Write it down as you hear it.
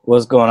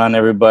What's going on,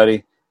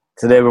 everybody?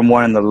 Today we're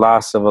mourning the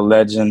loss of a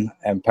legend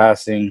and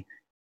passing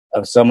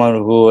of someone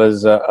who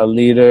was a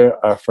leader,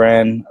 a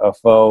friend, a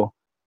foe,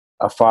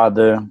 a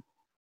father,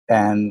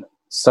 and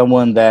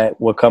someone that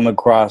would come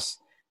across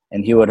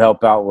and he would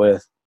help out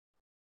with.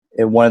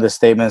 And one of the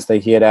statements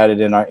that he had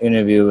added in our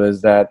interview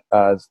is that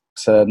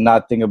to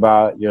not think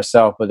about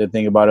yourself, but to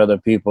think about other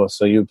people.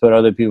 So you put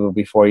other people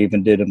before he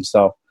even did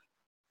himself.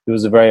 He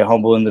was a very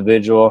humble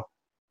individual.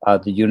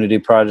 The Unity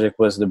Project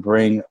was to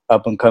bring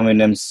up-and-coming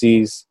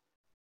MCs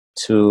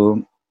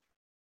to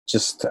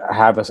just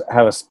have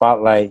a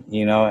spotlight,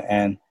 you know,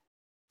 and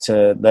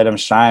to let them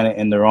shine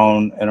in their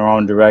own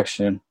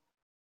direction.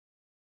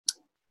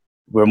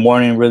 We're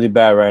mourning really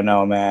bad right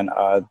now, man.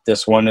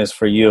 This one is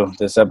for you.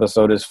 This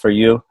episode is for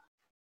you.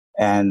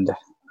 And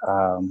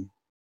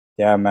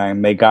yeah, man,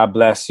 may God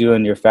bless you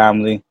and your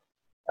family.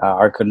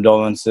 Our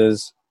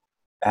condolences.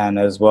 And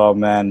as well,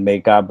 man, may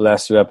God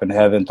bless you up in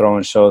heaven,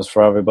 throwing shows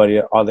for everybody,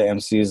 all the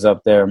MCs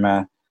up there,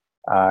 man.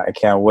 I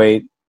can't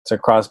wait to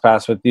cross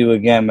paths with you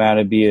again, man.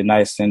 It'd be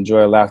nice to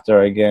enjoy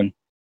laughter again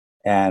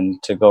and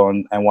to go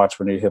and watch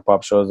one of your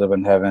hip-hop shows up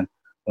in heaven.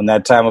 When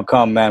that time will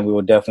come, man, we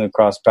will definitely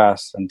cross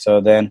paths.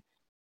 Until then,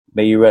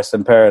 may you rest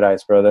in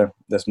paradise, brother.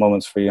 This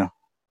moment's for you.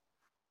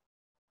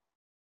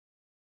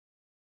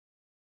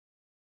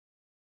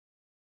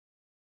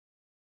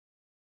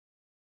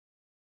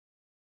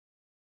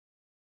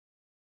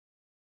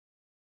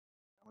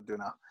 Do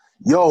now.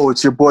 Yo,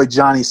 it's your boy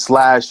Johnny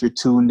Slash. You're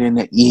tuned in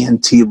to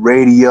ENT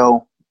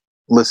Radio.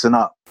 Listen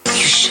up. You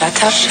shut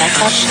up. I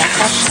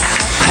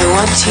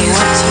want you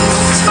to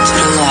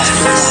the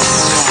left.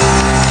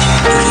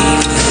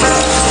 Breathe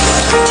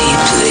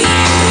deeply.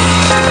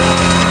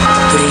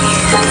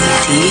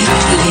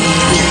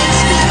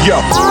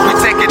 Yo, we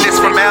taking this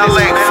from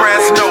LA,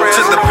 Fresno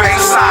to the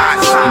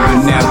Bayside.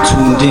 You're now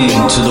tuned in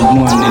to the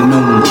one and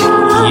only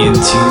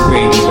ENT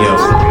Radio.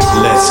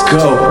 Let's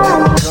go.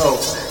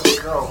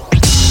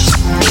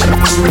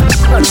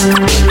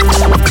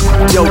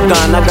 Yo,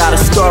 Don, I got a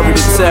story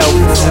to tell.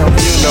 You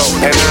know,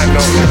 and I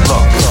know.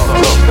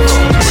 Look.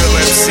 Real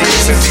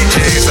MCs and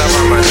DJs are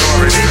a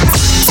minority.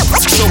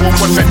 So I'm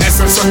what the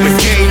essence of the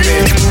game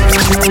is.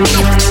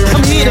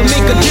 I'm here to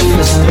make a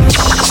difference.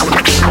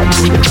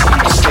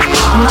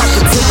 Not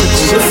the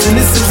typical. Listen,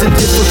 this isn't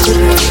difficult.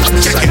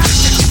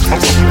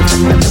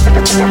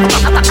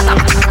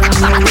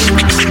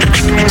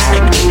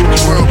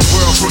 World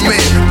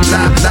premiere,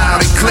 loud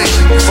and clear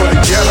for the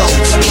ghettos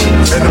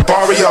and the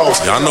barrios.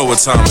 Y'all know what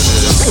time it is.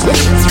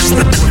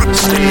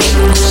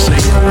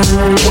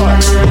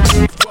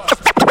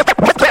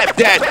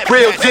 That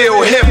real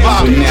deal hip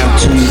hop. We're now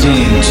tuned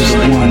in to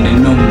the one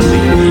and only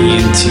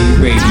ENT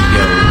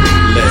Radio.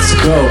 Let's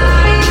go.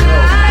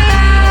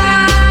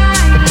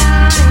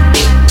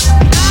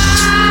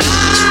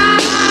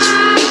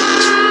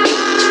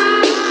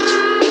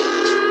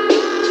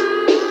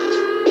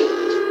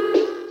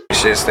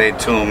 Stay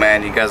tuned,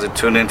 man. You guys are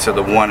tuned into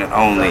the one and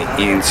only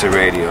ENT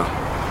Radio.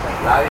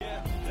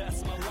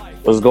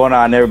 What's going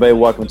on, everybody?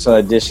 Welcome to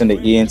an edition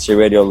of ENT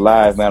Radio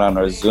Live, man, on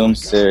our Zoom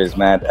series,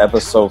 man.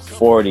 Episode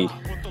 40.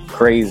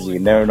 Crazy.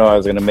 Never know I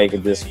was going to make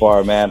it this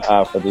far, man,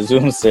 for the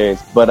Zoom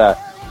series. But I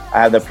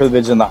had the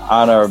privilege and the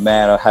honor,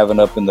 man, of having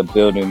up in the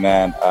building,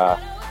 man.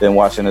 Been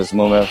watching this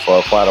movement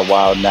for quite a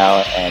while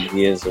now, and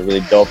he is a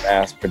really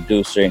dope-ass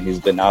producer, and he's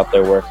been out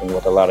there working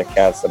with a lot of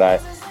cats that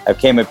I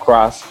came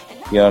across.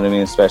 You know what I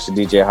mean?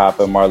 Especially DJ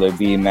Hopper, Marlo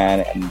B, man.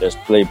 And there's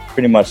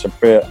pretty much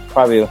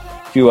probably a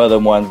few other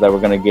ones that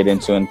we're going to get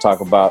into and talk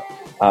about.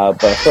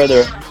 But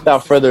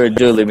without further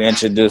ado, let me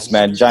introduce,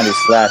 man, Johnny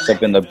Slash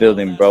up in the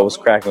building, bro. What's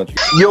cracking with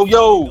you?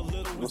 Yo.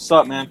 What's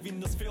up, man?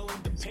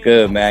 It's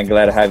good, man.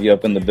 Glad to have you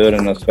up in the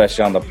building,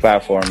 especially on the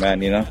platform,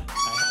 man, you know?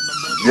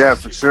 Yeah,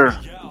 for sure.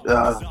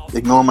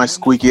 Ignore my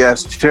squeaky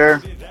ass chair.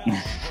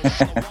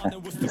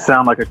 You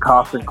sound like a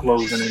coffin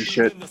closing and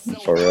shit.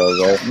 For real,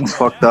 right?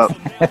 Fucked up.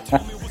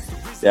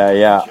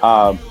 Yeah.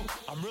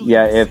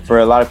 If for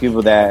a lot of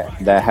people that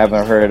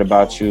haven't heard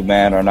about you,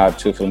 man, or not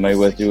too familiar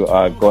with you,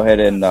 go ahead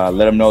and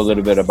let them know a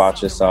little bit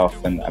about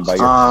yourself and about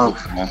your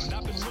music, man.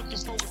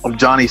 I'm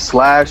Johnny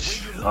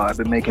Slash. I've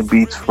been making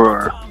beats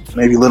for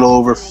maybe a little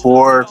over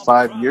 4 or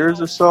 5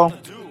 years or so.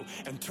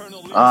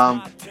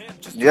 I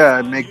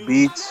make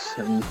beats,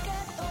 and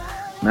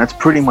that's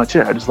pretty much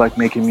it. I just like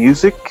making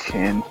music,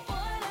 and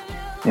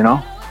you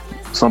know,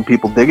 some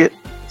people dig it,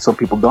 some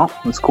people don't.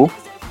 It's cool.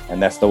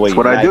 And that's the way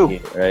what I do,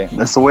 it, right?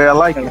 That's the way I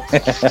like it.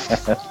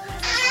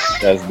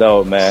 That's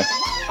dope, man.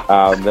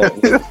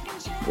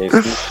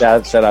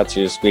 Shout out to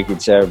your squeaky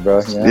chair,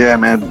 bro. Yeah,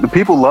 man. The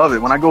people love it.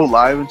 When I go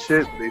live and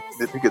shit,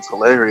 they think it's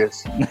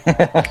hilarious.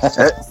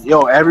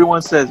 Yo,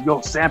 everyone says,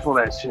 yo, sample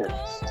that shit.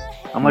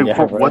 I'm like,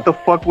 yeah, what the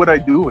fuck would I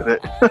do with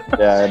it?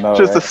 Yeah, I know.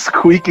 Just right? A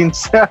squeaking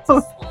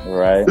sound.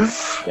 Right.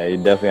 Yeah, you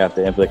definitely have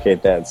to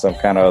implicate that in some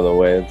kind of other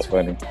way. It's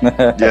funny.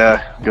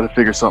 Yeah, gotta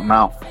figure something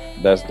out.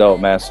 That's dope,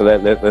 man. So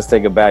let's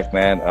take it back,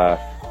 man.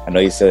 I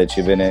know you said that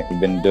you've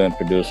been doing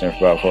producing for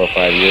about 4 or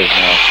 5 years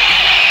now.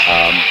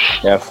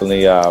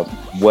 Definitely.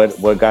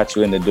 What got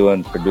you into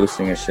doing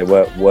producing and shit?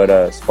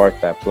 What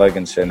sparked that plug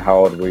and shit? And how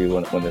old were you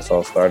when this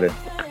all started?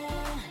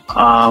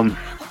 I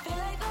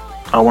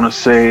want to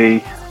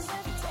say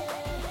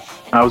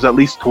I was at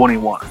least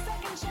 21.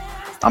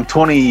 I'm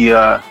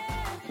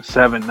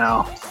 27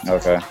 now.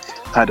 Okay.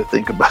 I had to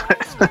think about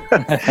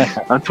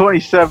it. I'm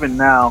 27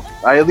 now.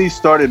 I at least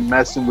started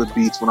messing with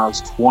beats when I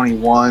was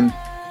 21.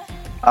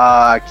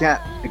 I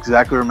can't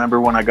exactly remember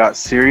when I got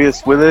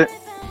serious with it,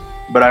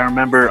 but I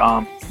remember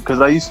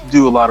because I used to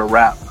do a lot of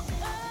rap.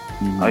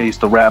 I used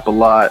to rap a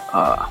lot.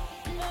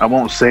 I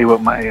won't say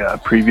what my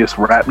previous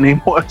rap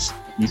name was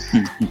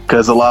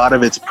because a lot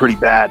of it's pretty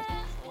bad.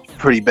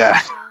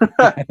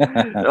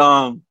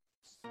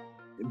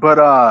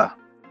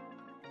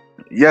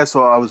 Yeah,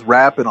 so I was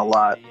rapping a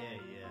lot.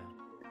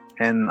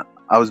 And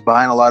I was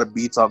buying a lot of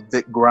beats off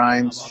Vic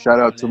Grimes. Shout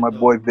out to my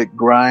boy Vic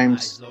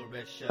Grimes.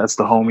 That's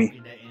the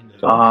homie.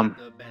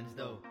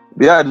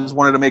 Yeah, I just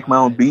wanted to make my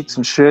own beats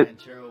and shit.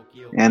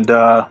 And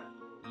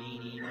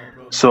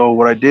so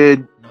what I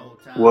did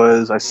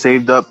was I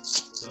saved up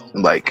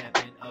like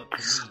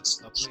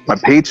my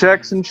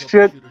paychecks and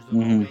shit.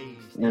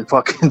 And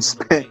fucking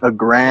spent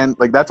 $1,000.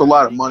 Like, that's a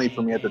lot of money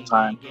for me at the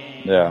time.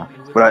 Yeah.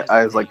 But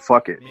I was like,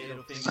 fuck it.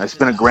 I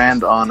spent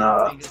 $1,000 on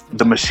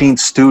the Machine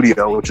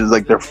Studio, which is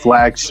like their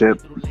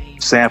flagship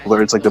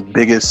sampler. It's like the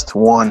biggest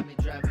one.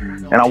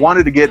 And I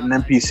wanted to get an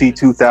MPC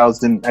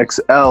 2000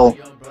 XL.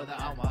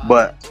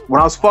 But when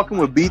I was fucking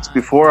with beats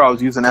before, I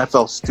was using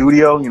FL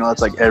Studio. You know,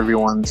 it's like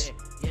everyone's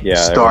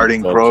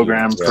starting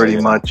program pretty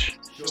much.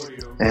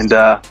 And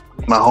my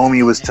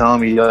homie was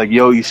telling me, like,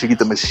 yo, you should get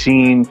the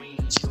Machine.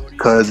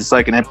 Because it's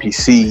like an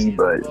MPC,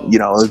 but you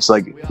know, it's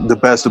like the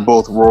best of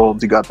both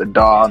worlds. You got the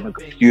DAW and the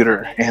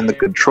computer and the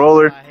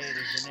controller.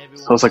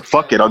 So I was like,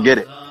 fuck it, I'll get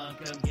it.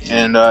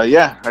 And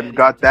yeah, I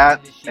got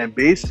that. And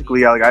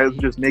basically, I was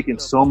just making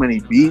so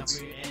many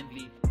beats,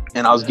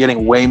 and I was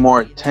getting way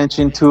more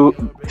attention to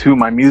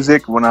my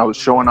music when I was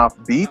showing off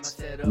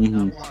beats.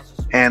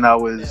 And I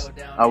was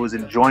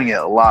enjoying it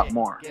a lot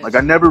more. Like, I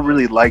never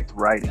really liked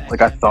writing.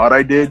 Like, I thought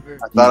I did.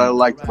 I thought I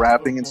liked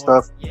rapping and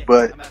stuff.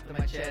 But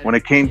when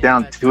it came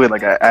down to it,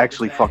 like, I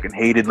actually fucking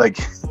hated, like,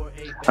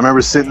 I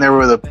remember sitting there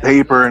with a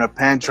paper and a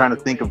pen trying to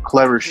think of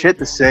clever shit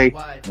to say.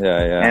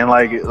 Yeah. And,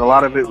 like, a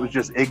lot of it was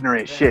just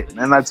ignorant shit.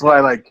 And that's why,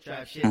 like,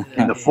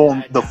 in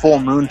the Full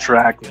Moon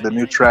track, the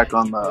new track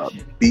on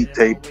the beat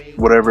tape,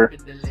 whatever,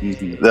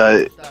 in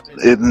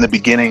the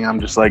beginning, I'm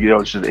just like,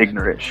 it's just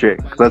ignorant shit.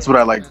 That's what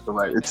I like to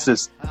write.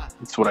 It's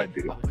what I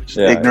do.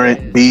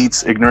 Ignorant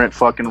beats, ignorant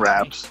fucking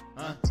raps.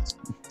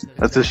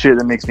 That's the shit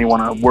that makes me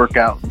want to work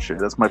out and shit.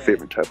 That's my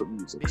favorite type of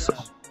music. So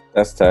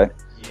that's tight.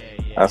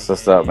 That's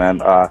what's up,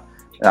 man.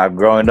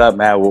 Growing up,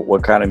 man,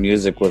 what kind of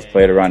music was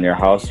played around your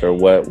house, or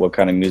what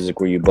kind of music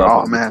were you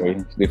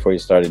bumping before you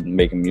started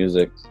making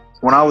music?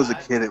 When I was a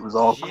kid, it was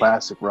all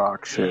classic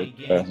rock shit.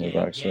 Classic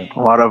rock shit. A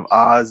lot of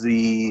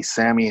Ozzy,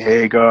 Sammy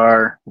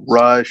Hagar,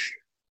 Rush,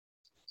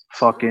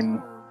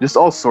 fucking just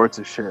all sorts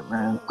of shit,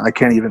 man. I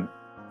can't even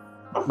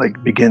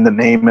like begin to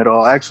name it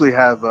all. I actually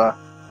have a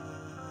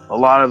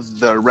lot of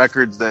the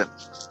records that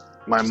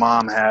my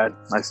mom had.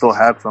 I still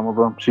have some of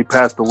them. She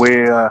passed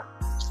away a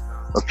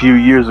few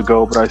years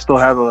ago, but I still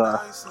have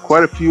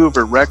quite a few of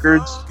her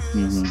records.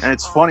 And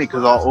it's funny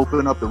because I'll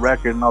open up the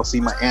record and I'll see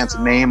my aunt's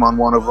name on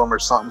one of them or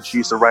something. She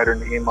used to write her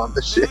name on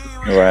the shit.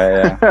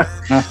 Right, yeah.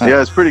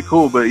 Yeah, it's pretty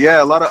cool. But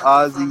yeah, a lot of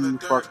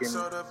Ozzy, fucking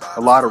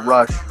a lot of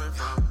Rush.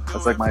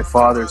 That's like my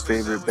father's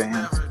favorite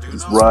band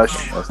is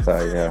Rush. That's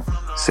tight, yeah.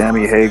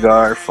 Sammy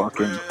Hagar,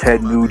 fucking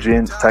Ted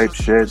Nugent type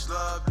shit.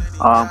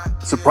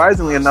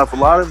 Surprisingly enough, a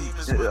lot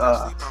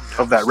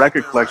of that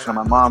record collection of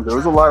my mom's, there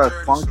was a lot of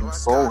funk and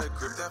soul,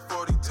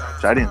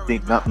 which I didn't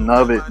think nothing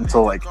of it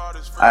until like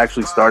I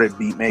actually started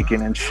beat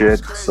making and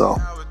shit. So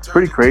it's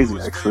pretty crazy,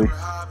 actually.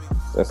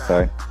 That's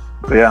tight.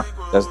 But yeah,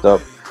 that's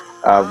dope.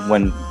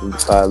 When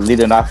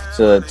leading off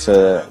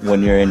to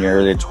when you're in your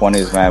early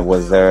 20s, man,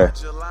 was there?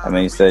 I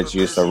mean, you said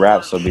you used to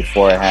rap, so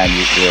beforehand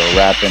you were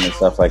rapping and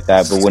stuff like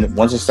that. But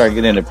once you start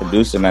getting into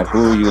producing, man,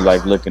 who were you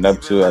like looking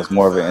up to as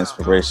more of an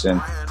inspiration,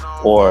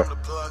 or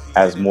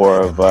as more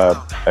of a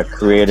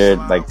creator,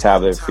 like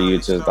tablet for you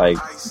to like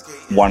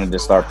wanting to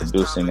start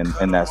producing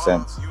in that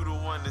sense?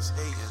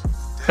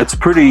 It's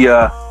pretty.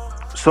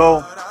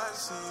 So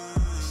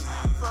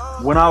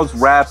when I was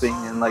rapping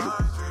and like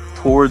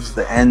towards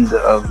the end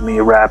of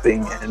me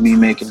rapping and me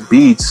making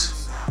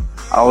beats,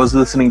 I was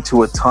listening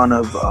to a ton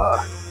of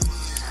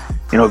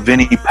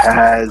Vinny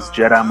Paz,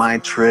 Jedi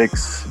Mind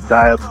Tricks,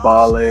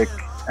 Diabolic,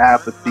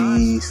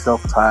 Apathy,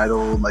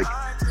 Self-Titled, like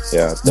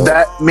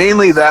that.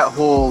 Mainly that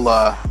whole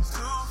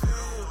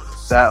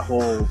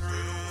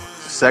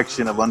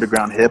section of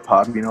underground hip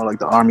hop. Like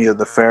the Army of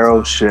the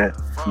Pharaohs shit.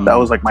 That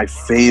was like my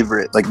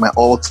favorite, like my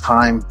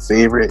all-time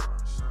favorite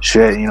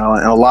shit. And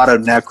a lot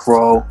of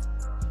Necro,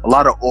 a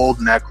lot of old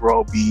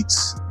Necro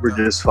beats were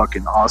just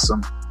fucking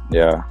awesome.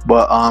 Yeah.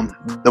 But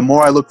the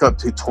more I looked up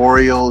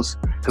tutorials,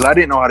 because I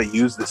didn't know how to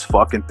use this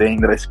fucking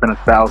thing that I spent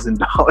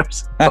 $1,000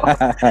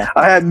 on.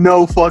 I had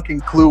no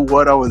fucking clue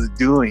what I was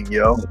doing,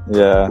 yo.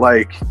 Yeah.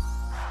 Like,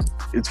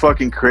 it's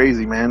fucking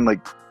crazy, man.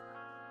 Like,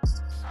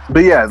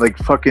 but yeah, like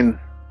fucking.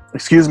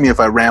 Excuse me if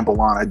I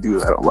ramble on. I do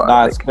that a lot.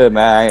 Nah, it's good,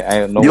 man. I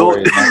have no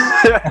worries,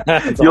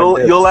 man.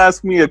 You'll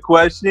ask me a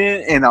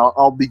question and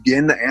I'll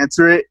begin to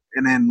answer it,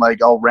 and then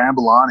like I'll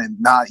ramble on and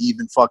not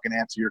even fucking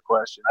answer your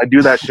question. I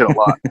do that shit a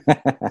lot.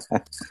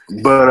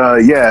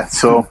 But yeah,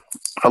 so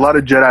a lot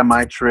of Jedi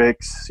mind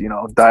tricks, you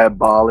know,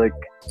 Diabolic,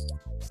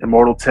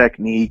 Immortal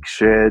Technique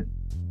shit.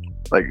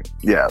 Like,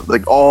 yeah,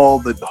 like all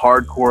the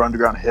hardcore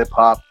underground hip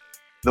hop.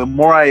 The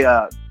more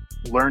I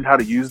learned how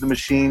to use the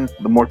machine,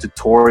 the more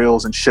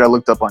tutorials and shit I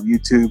looked up on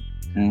YouTube,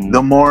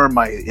 the more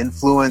my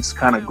influence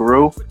kind of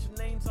grew.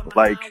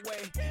 Like,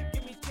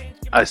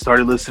 I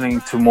started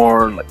listening to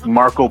more, like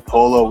Marco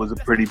Polo was a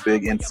pretty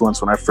big influence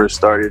when I first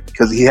started,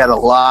 because he had a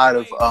lot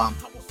of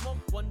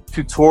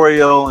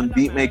tutorial and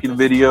beat making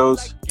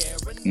videos,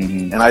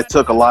 and I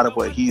took a lot of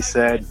what he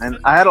said, and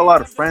I had a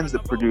lot of friends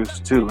that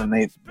produced too,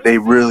 and they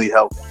really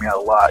helped me out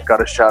a lot. Got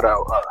to shout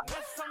out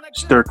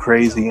Stir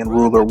Crazy and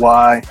Ruler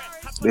Y.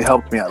 They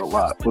helped me out a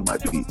lot with my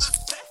beats.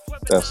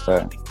 That's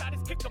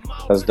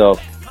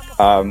dope.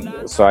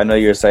 So I know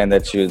you're saying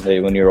that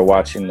when you were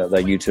watching the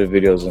YouTube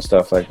videos and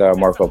stuff like that,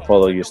 Marco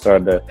Polo, you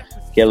started to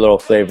get a little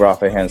flavor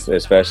off of him,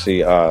 especially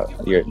your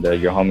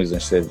homies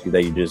and shit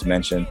that you just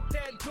mentioned.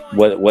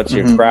 What's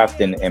your craft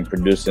in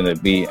producing a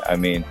beat? I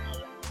mean,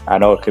 I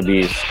know it could be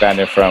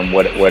expanded from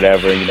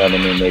whatever, you know what I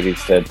mean? Maybe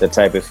it's the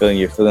type of feeling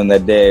you're feeling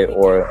that day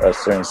or a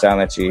certain sound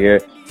that you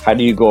hear. How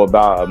do you go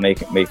about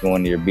making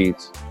one of your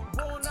beats?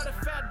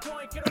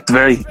 It's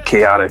very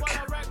chaotic.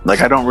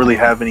 Like, I don't really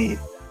have any.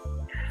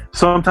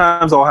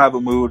 Sometimes I'll have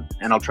a mood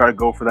and I'll try to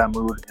go for that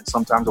mood, and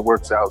sometimes it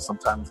works out,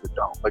 sometimes it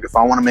don't. Like, if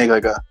I want to make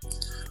like a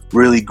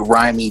really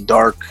grimy,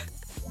 dark,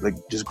 like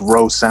just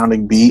gross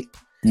sounding beat,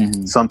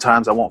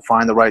 sometimes I won't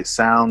find the right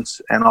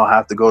sounds and I'll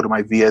have to go to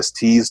my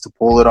VSTs to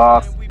pull it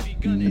off.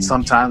 And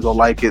sometimes I'll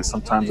like it,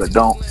 sometimes I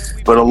don't.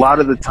 But a lot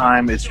of the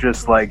time it's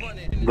just like,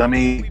 let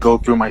me go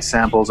through my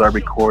samples I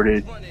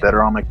recorded that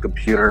are on my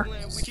computer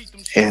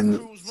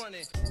and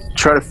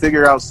try to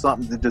figure out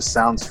something that just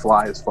sounds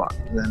fly as fuck.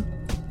 And then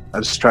I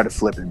just try to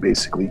flip it,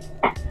 basically.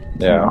 Yeah.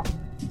 You know?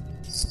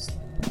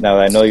 Now,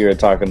 I know you were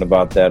talking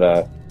about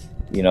that.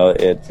 You know,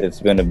 it's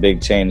been a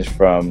big change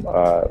from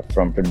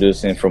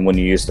producing, from when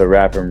you used to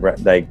rap and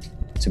like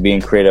to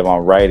being creative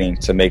on writing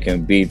to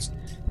making beats.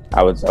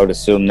 I would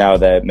assume now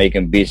that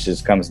making beats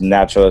just comes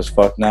natural as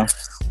fuck now.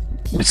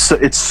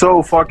 It's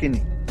so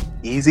fucking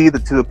easy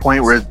to the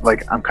point where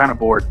like I'm kind of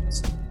bored.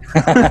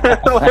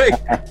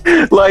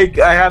 like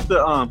I have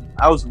to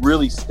I was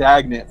really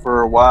stagnant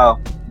for a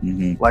while.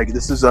 Like,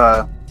 this is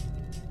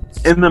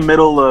in the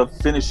middle of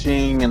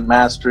finishing and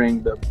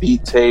mastering the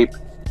beat tape.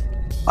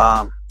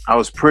 I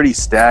was pretty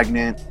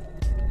stagnant.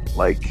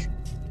 Like,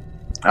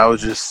 I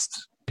was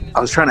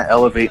trying to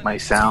elevate my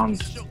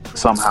sound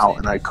somehow,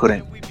 and I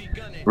couldn't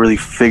really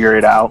figure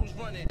it out.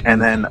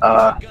 And then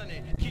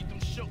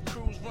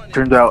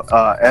turns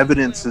out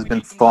Evidence has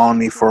been following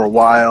me for a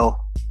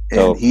while,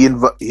 and he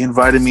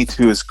invited me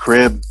to his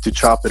crib to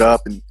chop it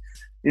up and,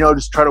 you know,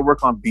 just try to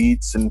work on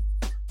beats and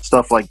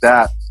stuff like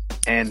that.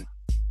 And,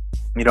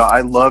 you know,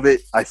 I love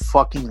it. I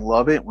fucking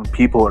love it when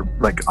people are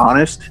like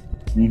honest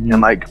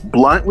and like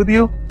blunt with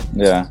you.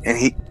 Yeah.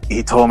 And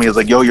he told me, he was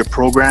like, yo, your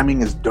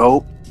programming is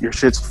dope. Your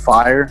shit's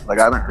fire. Like,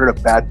 I haven't heard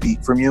a bad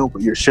beat from you,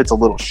 but your shit's a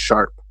little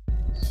sharp.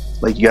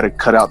 Like, you got to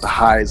cut out the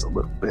highs a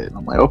little bit. And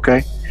I'm like,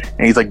 okay.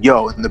 And he's like,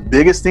 yo, and the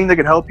biggest thing that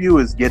could help you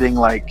is getting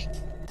like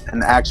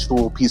an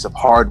actual piece of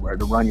hardware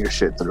to run your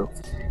shit through.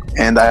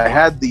 And I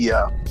had the,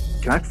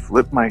 can I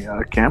flip my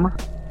camera?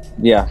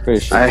 Yeah, pretty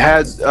sure. I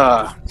had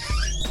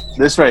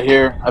this right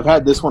here. I've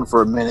had this one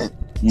for a minute.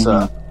 It's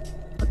a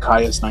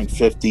Kaius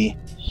 950.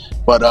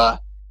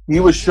 But he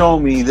was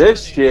showing me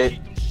this shit,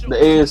 the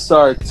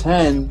ASR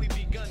 10,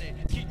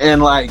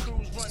 and like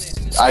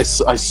I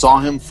saw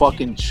him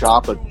fucking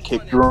chop a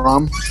kick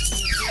drum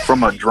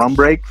from a drum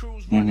break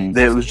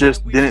that was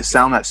just didn't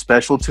sound that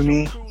special to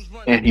me,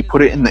 and he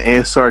put it in the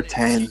ASR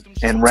 10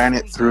 and ran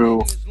it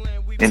through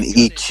an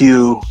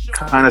EQ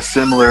kind of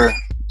similar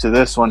to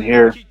this one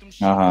here.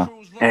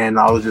 And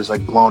I was just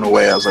like blown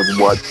away. I was like,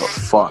 what the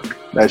fuck?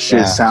 That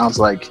shit sounds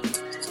like.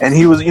 And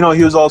he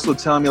was also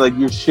telling me like,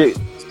 your shit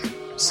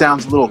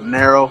sounds a little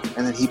narrow.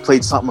 And then he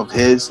played something of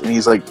his and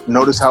he's like,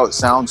 notice how it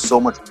sounds so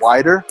much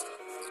wider.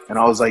 And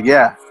I was like,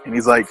 yeah. And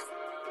he's like,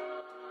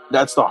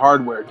 that's the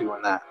hardware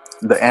doing that.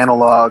 The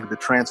analog, the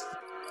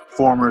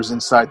transformers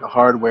inside the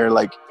hardware,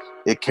 like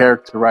it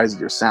characterizes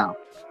your sound.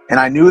 And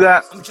I knew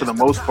that for the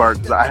most part,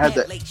 because I had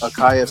the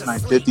Akai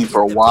S950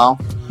 for a while,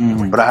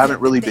 but I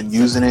haven't really been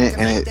using it,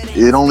 and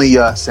it only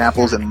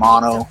samples in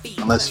mono,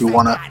 unless you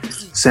want to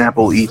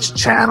sample each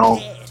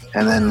channel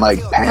and then like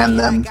pan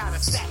them.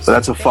 So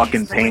that's a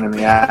fucking pain in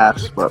the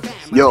ass. But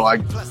yo,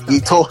 he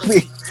told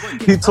me,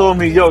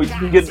 yo, you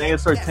can get an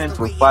ASR 10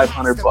 for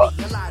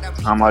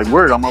 $500. I'm like,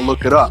 word, I'm gonna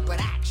look it up.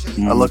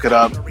 I look it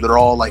up. They're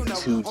all like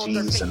 2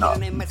 G's and up.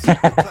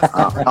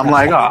 I'm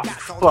like, oh,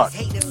 fuck.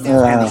 And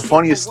the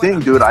funniest thing,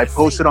 dude, I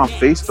posted on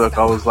Facebook.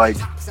 I was like,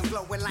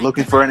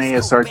 looking for an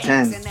ASR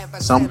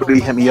 10. Somebody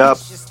hit me up.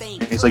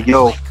 And he's like,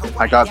 yo,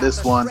 I got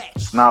this one.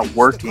 It's not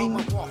working.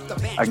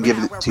 I can give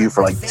it to you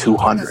for like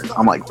 200.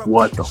 I'm like,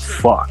 what the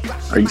fuck?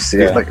 Are you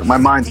serious? Yeah. Like, my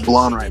mind's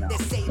blown right now.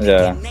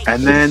 Yeah.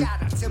 And then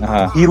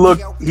he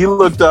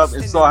looked up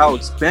and saw how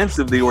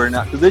expensive they were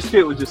now, because this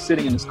shit was just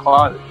sitting in his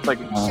closet. It's like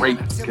in great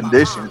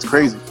condition. It's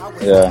crazy.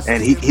 Yeah.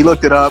 And he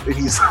looked it up, and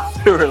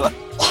they were like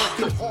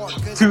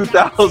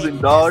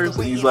 $2,000.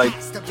 And he's like,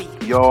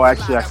 yo,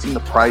 actually, I've seen the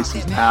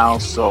prices now,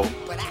 so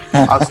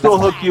I'll still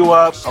hook you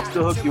up.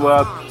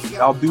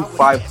 I'll do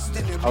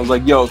 500. I was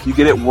like, yo, if you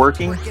get it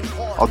working,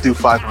 I'll do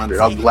 500.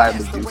 I'll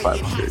gladly do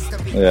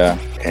 500. Yeah.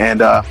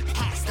 And I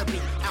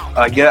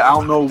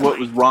don't know what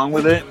was wrong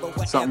with it.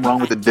 Something wrong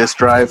with the disk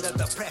drive.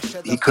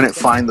 He couldn't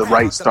find the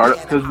right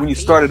startup, because when you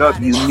start it up,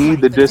 you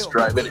need the disk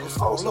drive in it,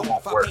 or else it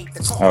won't work.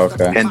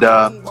 Okay. And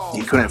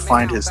he couldn't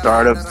find his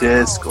startup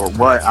disk or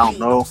what, I don't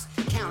know.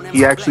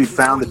 He actually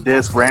found the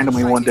disk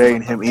randomly one day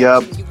and hit me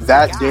up.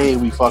 That day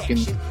we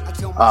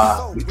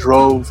we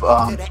drove,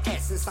 I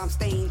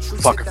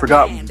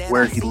forgot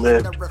where he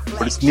lived,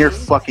 but it's near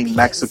fucking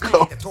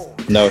Mexico.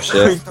 No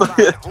shit.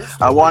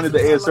 I wanted the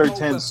ASR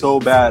 10 so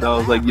bad. I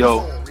was like,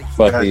 yo,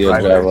 Fuck you,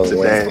 drive all the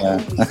way.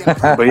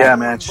 Yeah. But yeah,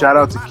 man, shout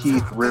out to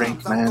Keith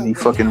Rink, man. He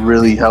fucking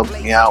really helped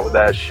me out with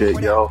that shit,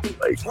 yo.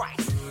 Like,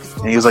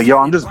 and he was like, yo,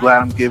 I'm just glad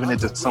I'm giving it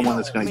to someone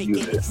that's gonna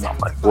use it. And I'm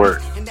like,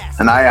 word.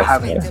 And I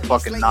haven't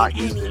fucking not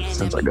used it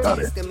since I got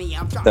it.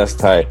 That's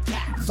tight.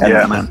 And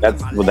yeah, man.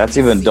 That's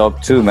even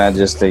dope too, man.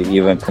 Just to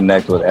even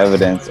connect with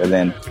evidence and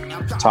then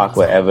talk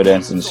with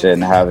evidence and shit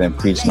and have him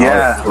preach knowledge.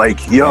 Yeah,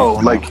 like, yo,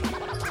 like,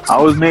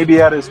 I was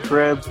maybe at his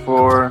crib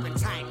for,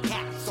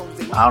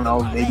 I don't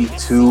know, maybe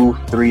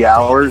 2-3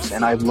 hours,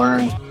 and I've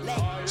learned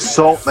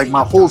so, like,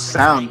 my whole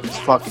sound has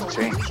fucking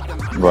changed.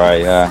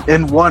 Right, yeah.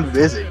 In one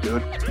visit,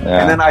 dude. Yeah.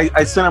 And then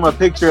I sent him a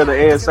picture of the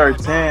ASR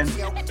 10,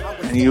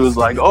 and he was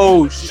like,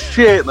 oh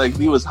shit, like,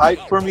 he was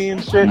hyped for me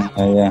and shit.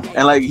 Yeah.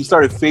 And like, he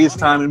started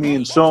FaceTiming me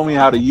and showing me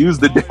how to use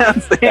the damn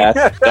thing.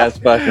 That's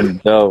fucking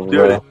dope,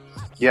 dude. bro.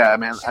 Yeah,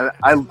 man.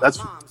 I that's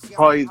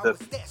probably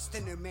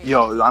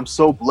I'm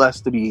so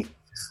blessed to be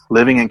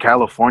living in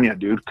California,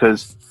 dude,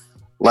 because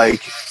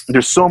like,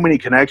 there's so many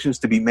connections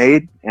to be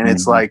made, and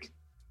it's like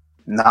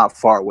not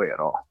far away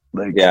at all.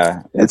 Like,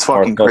 yeah, it's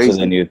fucking crazy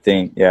than you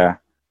think. Yeah,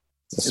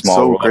 it's a small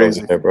so world crazy,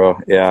 over there, bro.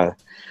 Yeah,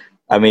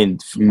 I mean,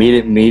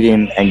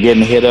 meeting and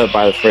getting hit up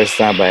by the first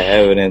time by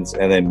evidence,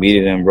 and then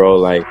meeting him, bro.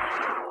 Like,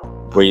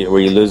 were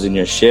you losing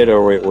your shit,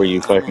 or were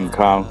you fucking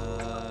calm?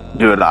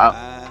 Dude,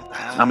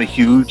 I'm a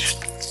huge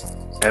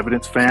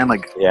evidence fan.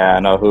 Like, yeah, I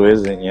know, who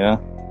isn't, you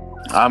know.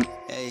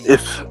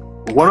 If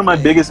one of my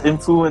biggest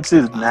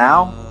influences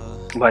now,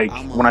 like,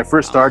 when I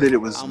first started, it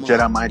was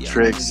Jedi Mind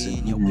Tricks,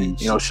 and,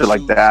 you know, shit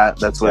like that.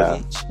 That's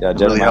what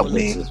really helped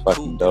me. Is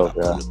fucking dope,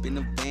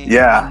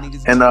 yeah.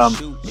 And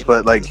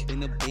but like,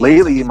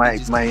 lately, my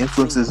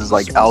influences is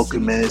like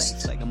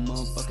Alchemist,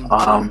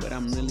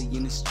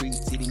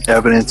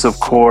 Evidence, of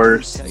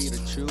course,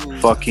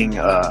 fucking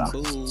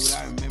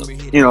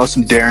you know,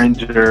 some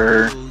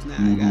Derringer.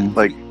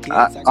 Like,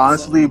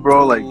 honestly,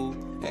 bro, like,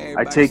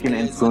 I take an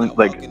influence,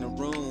 like,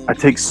 I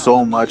take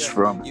so much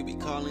from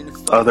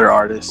other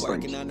artists.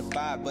 Like,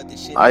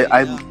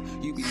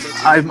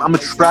 I'm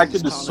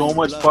attracted to so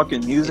much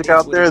fucking music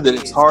out there that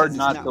it's hard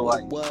not to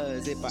like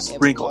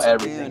sprinkle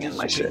everything in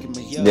my shit.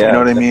 Yeah, you know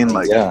what I mean?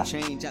 Like, yeah.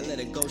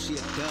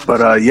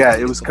 But yeah,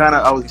 it was kind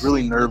of, I was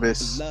really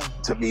nervous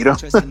to meet him.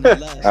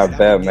 I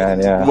bet,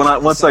 man. Yeah.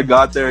 Once I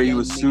got there, he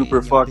was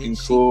super fucking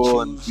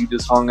cool, and we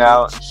just hung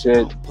out and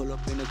shit.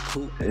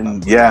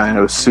 And yeah, and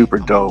it was super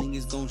dope.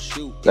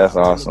 That's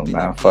awesome,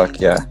 man. Fuck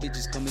yeah.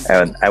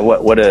 And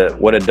what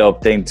a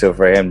dope thing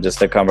for him just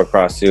to come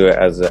across you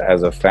as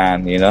a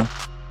fan, you know.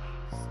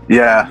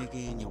 Yeah.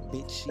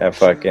 And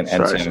fucking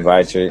and to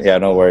invite you. Yeah,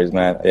 no worries,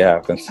 man. It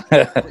happens.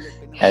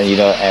 And you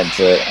know, and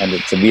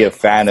to be a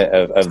fan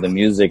of the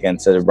music and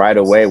to right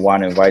away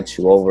want to invite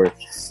you over.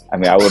 I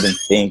mean, I wouldn't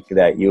think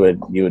that you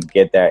would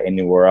get that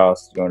anywhere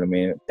else. You know what I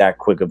mean? That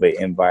quick of an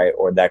invite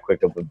or that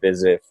quick of a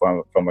visit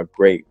from a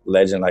great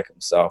legend like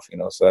himself. You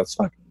know, so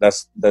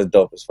that's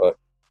dope as fuck.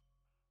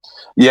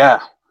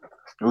 Yeah,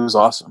 it was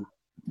awesome.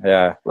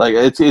 Yeah, like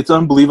it's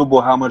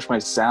unbelievable how much my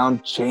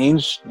sound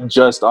changed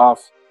just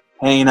off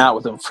hanging out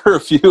with him for a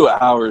few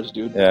hours,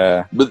 dude.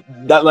 Yeah. But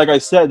that, like I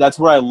said, that's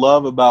what I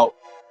love about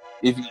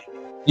if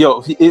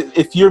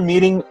you're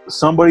meeting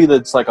somebody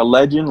that's like a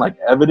legend, like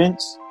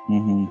Evidence,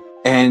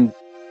 and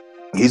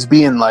he's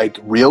being like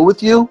real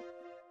with you,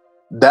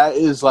 that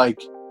is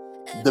like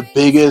the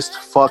biggest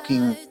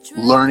fucking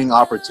learning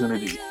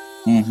opportunity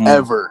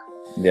ever.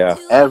 Yeah.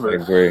 Ever.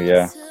 I agree,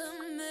 yeah.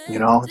 You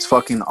know, it's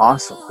fucking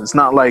awesome. It's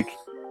not like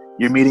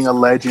you're meeting a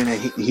legend and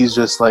he's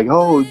just like,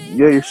 oh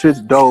yeah, your shit's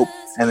dope,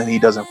 and then he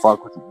doesn't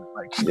fuck with you.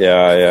 Like,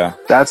 yeah.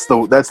 That's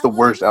the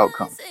worst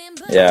outcome.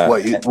 Yeah.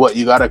 What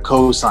you got a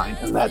co-sign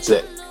and that's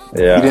it.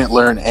 Yeah. You didn't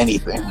learn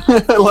anything.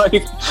 Like,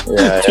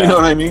 you know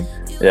what I mean?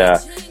 Yeah.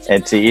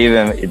 And to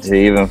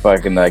even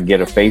fucking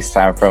get a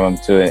FaceTime from him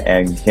too,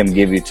 and him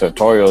give you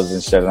tutorials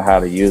and shit on how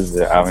to use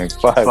it. I mean,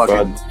 fuck,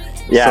 bro.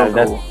 Yeah,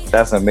 So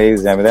that's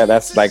amazing. I mean,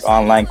 that's like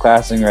online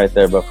classing right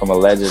there, but from a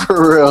legend.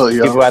 for real,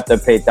 yo. People have to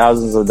pay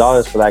thousands of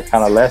dollars for that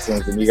kind of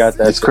lessons, and you got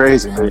that. It's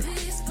crazy, man.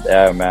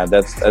 Yeah, man,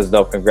 that's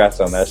dope. Congrats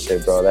on that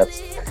shit, bro.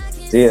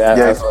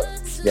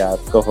 Yeah,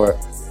 go for it.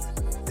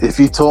 If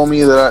you told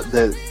me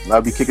that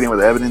I'd be kicking it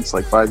with evidence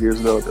like 5 years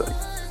ago, I'd be like,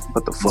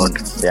 what the fuck?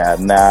 Yeah,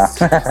 nah.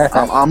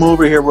 I'm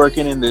over here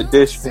working in the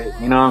dish pit.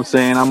 You know what I'm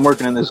saying? I'm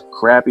working in this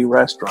crappy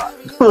restaurant.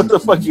 What the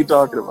fuck you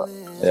talking about?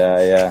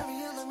 Yeah.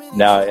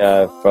 Now,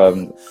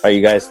 are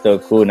you guys still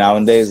cool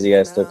nowadays? You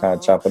guys still kind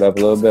of chop it up a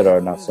little bit, or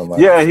not so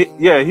much? Yeah,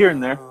 here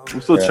and there. We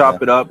still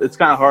chop it up. It's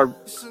kind of hard.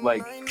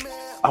 Like,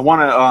 I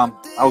want to.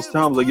 I was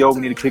telling him, like, yo,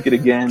 we need to kick it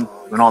again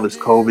when all this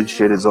COVID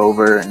shit is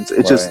over, and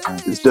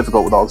it's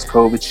difficult with all this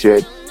COVID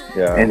shit.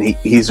 Yeah. And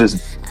he's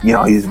just,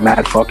 he's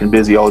mad fucking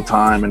busy all the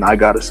time, and I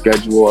got a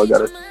schedule I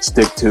got to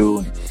stick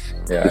to.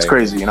 Yeah, it's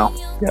crazy,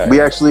 Yeah,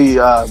 we actually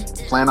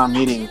plan on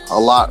meeting a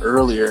lot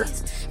earlier,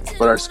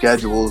 but our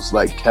schedules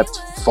like kept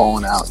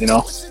falling out,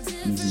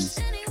 Mm-hmm.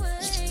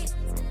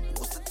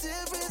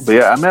 But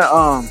yeah, I met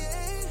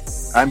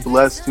I'm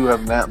blessed to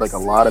have met like a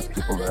lot of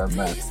people that I've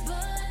met.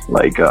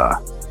 Like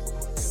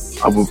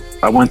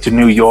I went to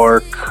New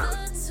York,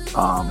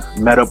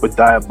 met up with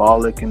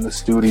Diabolic in the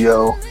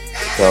studio,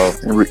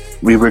 and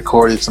we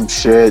recorded some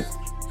shit.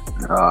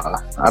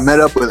 I met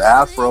up with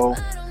Afro,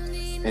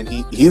 and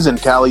he's in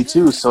Cali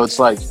too, so it's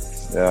like,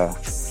 yeah,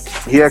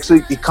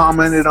 he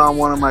commented on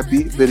one of my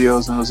beat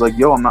videos and was like,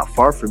 yo, I'm not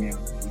far from you.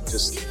 He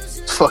just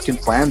fucking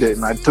planned it,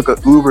 and I took an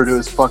Uber to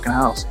his fucking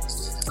house.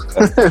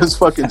 It was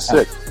fucking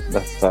sick.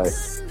 That's tight.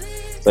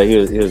 So he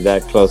was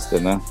that close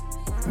then, huh?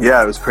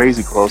 Yeah, it was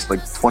crazy close, like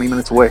 20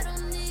 minutes away.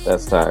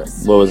 That's tight.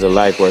 What was it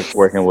like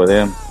working with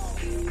him?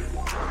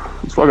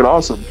 It's fucking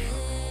awesome.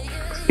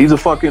 He's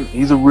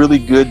a really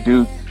good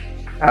dude.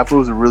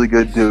 Afro's a really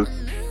good dude.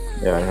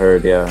 Yeah, I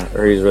heard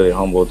he's really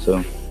humble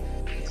too.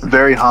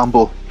 Very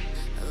humble.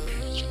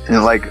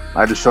 And like,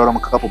 I just showed him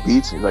a couple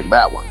beats, and he's like,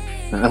 that one.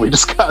 And then we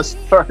just got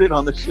started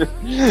on the shit.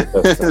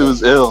 It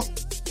was ill.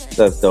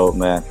 That's dope,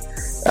 man.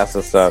 That's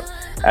what's up.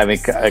 I mean,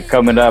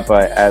 coming up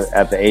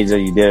at the age that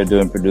you did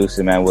doing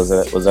producing, man, was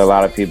there a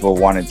lot of people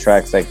wanting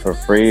tracks like for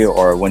free,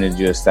 or when did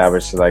you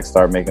establish to like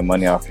start making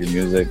money off your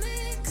music,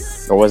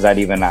 or was that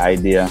even an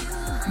idea?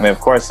 I mean, of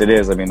course it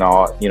is. I mean,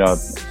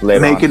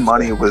 making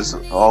money was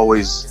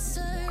always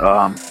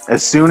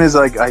as soon as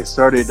like I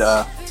started.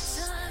 I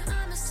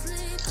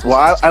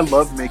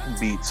loved making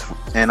beats,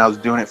 and I was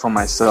doing it for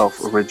myself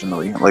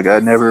originally. Like, I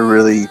never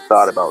really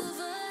thought about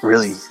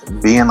really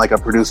being like a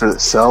producer that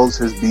sells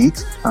his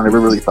beats. I never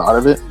really thought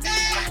of it,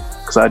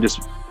 because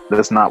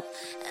that's not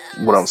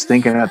what I was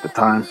thinking at the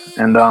time.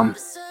 And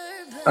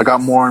I got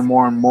more and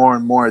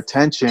more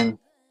attention,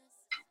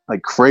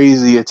 like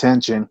crazy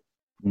attention.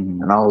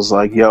 Mm-hmm. And I was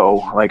like, yo,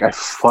 like, I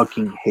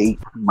fucking hate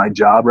my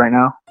job right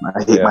now.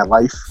 I hate my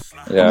life.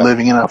 I'm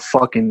living in a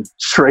fucking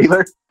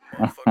trailer.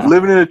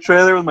 Living in a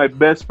trailer with my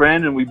best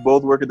friend, and we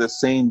both work at the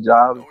same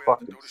job.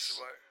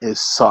 It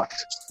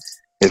sucked.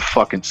 It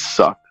fucking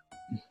sucked.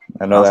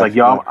 I was like,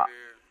 yo,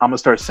 I'm gonna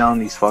start selling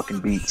these fucking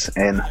beats.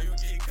 And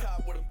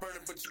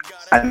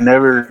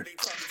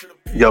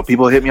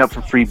people hit me up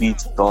for free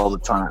beats all the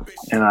time,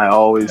 and I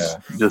always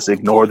just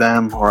ignore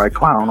them, or I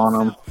clown on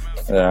them.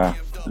 Yeah.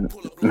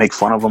 Make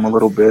fun of them a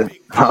little bit.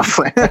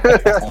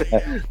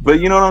 But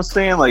you know what I'm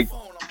saying? Like,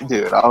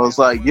 dude, I was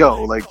like,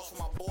 yo, like,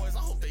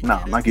 no,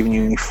 I'm not giving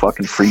you any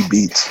fucking free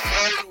beats.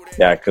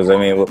 Yeah, because I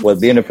mean, with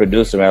being a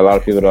producer, man, a lot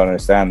of people don't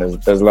understand.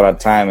 There's a lot of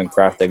time and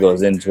craft that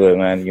goes into it,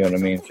 man. You know what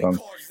I mean?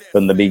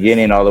 From the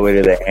beginning all the way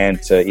to the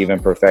end to even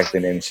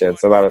perfecting it and shit.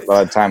 It's a lot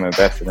of time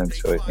invested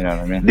into it. You know what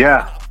I mean?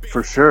 Yeah,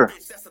 for sure.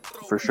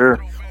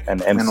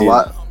 And MC,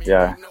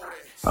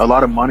 a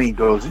lot of money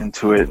goes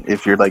into it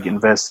if you're like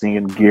investing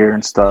in gear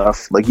and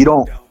stuff. Like, you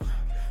don't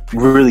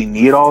really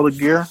need all the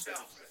gear.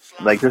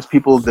 Like, there's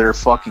people that are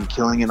fucking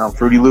killing it on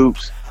Fruity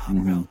Loops.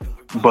 Mm-hmm.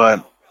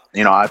 But,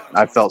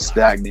 I felt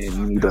stagnant.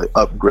 You need to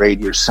upgrade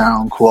your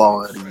sound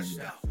quality.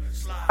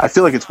 I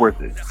feel like it's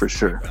worth it, for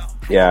sure.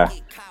 Yeah.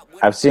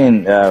 I've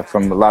seen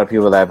from a lot of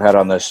people that I've had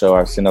on this show,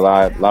 I've seen a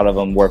lot of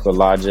them work with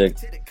Logic.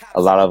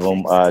 A lot of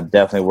them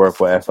definitely work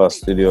with FL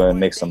Studio and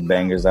make some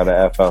bangers out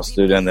of FL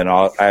Studio. And then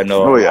I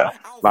know a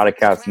lot of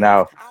cats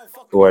now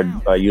who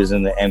are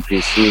using the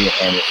MPC,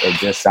 and it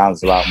just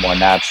sounds a lot more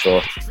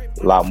natural,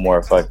 a lot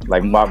more a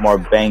lot more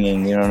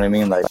banging. You know what I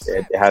mean? Like,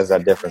 it has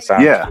that different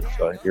sound. Yeah.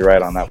 So you're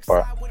right on that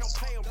part.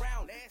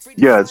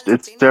 Yeah,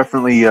 it's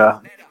definitely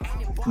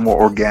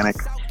more organic.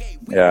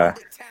 Yeah.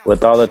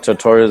 With all the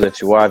tutorials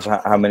that you watch,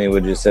 how many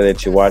would you say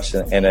that you watched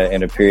in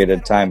a period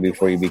of time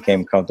before you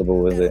became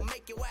comfortable with it?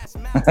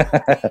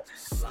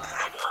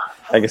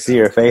 I can see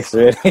your face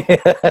already.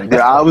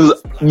 Yeah, I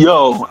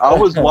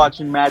was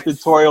watching Matt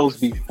tutorials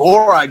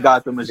before I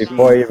got the machine.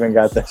 Before you even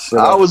got that shit.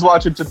 I was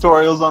watching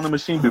tutorials on the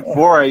machine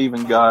before I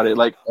even got it.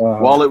 Like,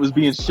 while it was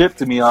being shipped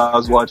to me, I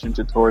was watching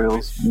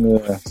tutorials.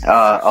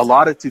 Yeah. A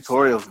lot of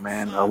tutorials,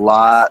 man. A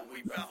lot.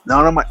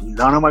 None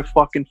of my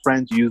fucking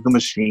friends use the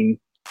machine.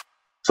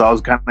 So I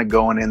was kind of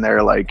going in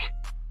there like,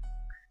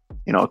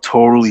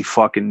 totally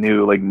fucking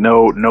new. Like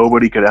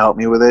nobody could help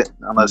me with it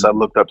unless I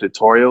looked up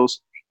tutorials.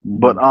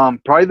 But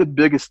probably the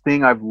biggest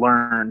thing I've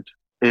learned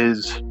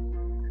is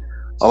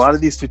a lot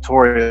of these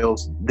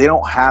tutorials, they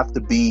don't have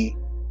to be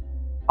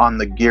on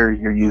the gear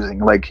you're using.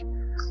 Like,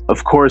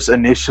 of course,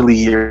 initially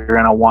you're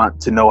gonna want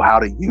to know how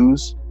to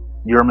use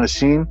your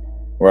machine.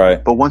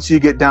 Right. But once you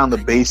get down the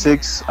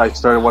basics, I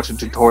started watching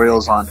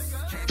tutorials on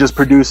just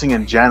producing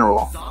in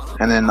general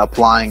and then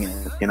applying it,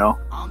 Yeah.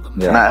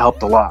 And that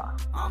helped a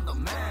lot.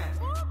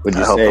 Would you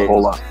That helped say a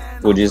whole lot.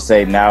 Would you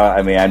say now,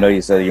 I mean, I know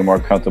you said you're more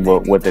comfortable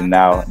with it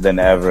now than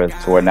ever,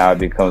 to where now it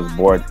becomes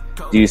bored.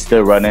 Do you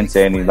still run into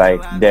any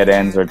like dead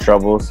ends or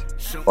troubles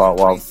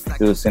while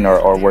producing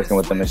or working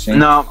with the machine?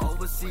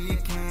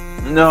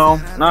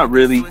 No, not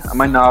really.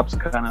 My knob's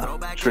kind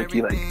of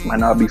tricky. Like, my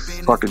knob be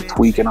fucking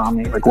tweaking on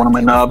me. Like, one of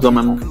my knobs on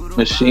my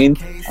machine,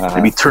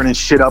 they be turning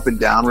shit up and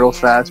down real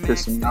fast,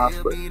 pissing me off.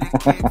 But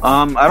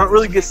I don't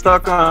really get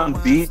stuck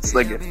on beats.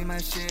 Like,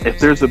 if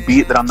there's a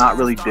beat that I'm not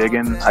really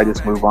digging, I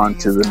just move on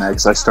to the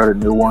next. I start a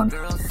new one,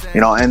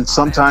 And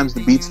sometimes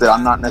the beats that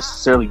I'm not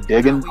necessarily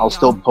digging, I'll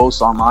still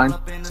post online,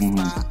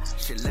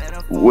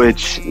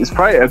 which is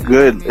probably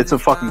it's a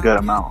fucking good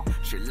amount.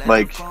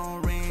 Like,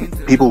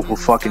 people will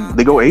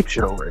they go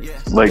apeshit over it.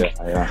 Like,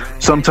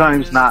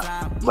 sometimes not,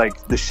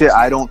 like, the shit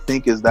I don't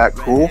think is that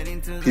cool,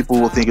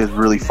 people will think is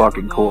really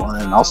fucking cool,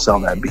 and then I'll sell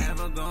that beat,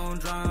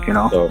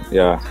 So,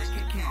 yeah.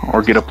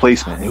 or get a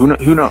placement.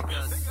 Who knows?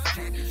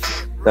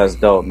 That's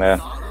dope,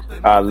 man.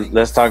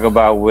 Let's talk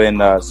about when,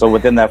 so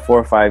within that 4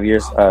 or 5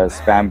 years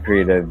span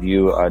period of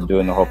you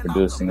doing the whole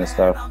producing and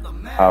stuff,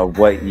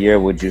 what year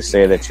would you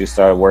say that you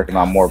started working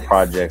on more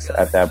projects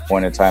at that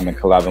point in time and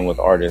collabing with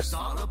artists?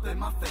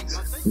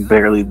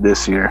 Barely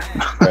this year.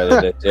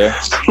 Barely this year?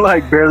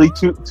 Like, barely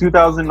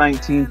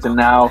 2019 to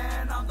now,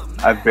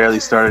 I've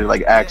barely started,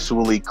 like,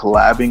 actually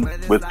collabing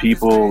with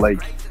people.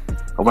 Like,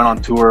 I went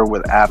on tour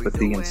with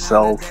Apathy and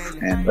Self,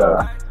 and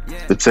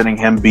been sending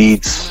him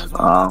beats.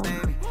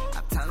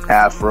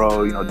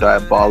 Afro,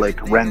 Diabolic,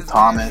 Ren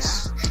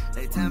Thomas.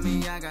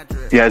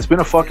 Yeah, it's been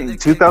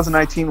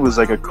 2019 was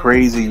like a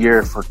crazy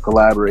year for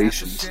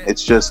collaborations.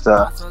 It's just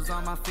a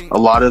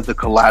lot of the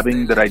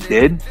collabing that I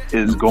did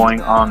is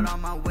going on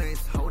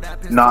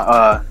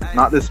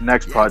not this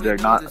next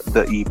project, not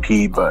the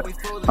EP, but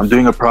I'm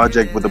doing a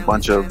project with a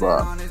bunch of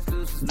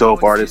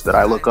dope artists that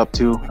I look up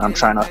to. I'm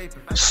trying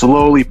to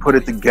slowly put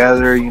it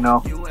together,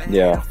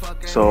 Yeah.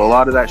 So a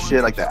lot of that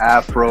shit, like the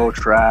Afro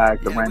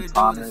track, the Ren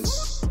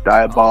Thomas,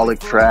 Diabolic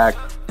track,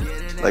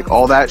 like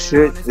all that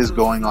shit is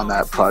going on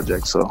that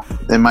project. So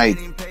I'm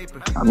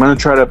gonna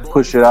try to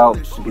push it out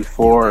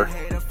before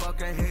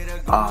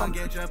I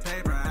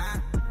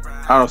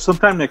don't know,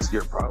 sometime next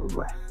year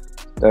probably.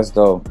 That's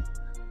dope.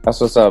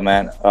 That's what's up,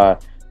 man.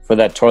 For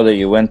that tour that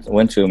you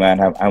went to, man,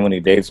 how many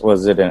dates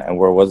was it, and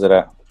where was it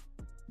at?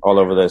 All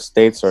over the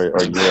States or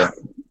Europe?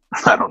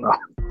 I don't know.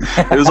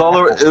 It was all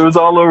over. It was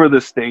all over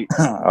the state.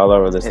 All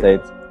over the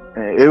States.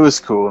 It was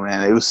cool,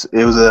 man. It was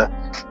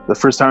the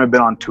first time I've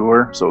been on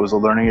tour, so it was a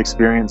learning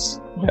experience.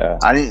 Yeah.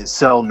 I didn't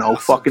sell no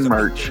fucking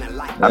merch.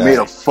 I made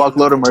a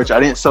fuckload of merch. I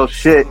didn't sell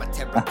shit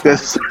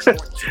because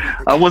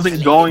I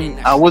wasn't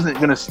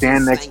gonna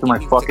stand next to my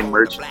fucking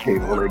merch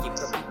table. Like,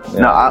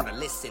 no,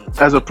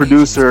 as a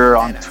producer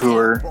on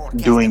tour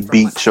doing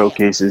beat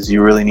showcases,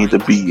 you really need to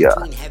be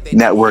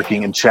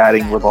networking and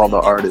chatting with all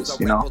the artists,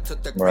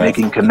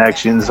 making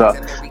connections.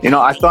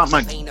 I thought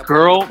my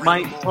girl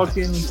might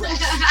fucking,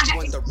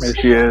 there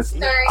she is.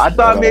 I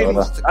thought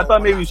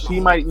maybe she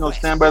might,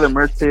 stand by the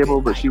merch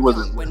table, but she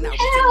wasn't.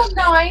 Hell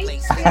no, I ain't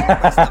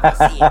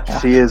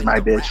She is my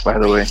bitch, by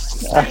the way.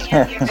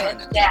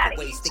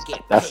 Daddy.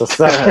 That's what's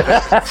up.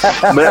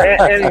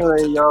 But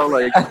anyway,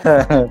 like,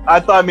 I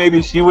thought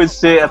maybe she would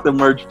sit at the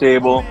merch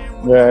table.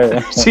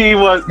 Right. She's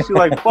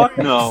like, fuck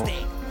no.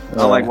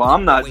 I'm like, well,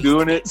 I'm not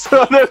doing it.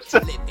 So there's just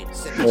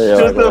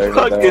a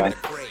fucking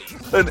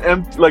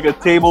like a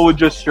table with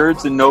just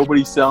shirts and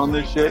nobody selling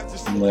this shit.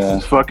 Yeah.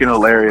 It's fucking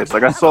hilarious.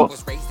 Like,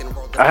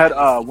 I had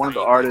one of the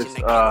artists,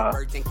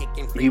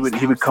 he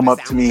would come up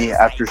to me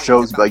after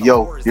shows and be like,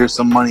 yo, here's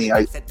some money,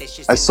 I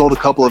sold a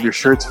couple of your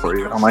shirts for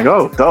you. I'm like,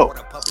 oh, dope.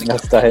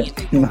 That's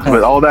tight.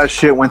 But all that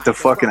shit went to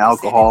fucking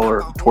alcohol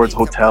or towards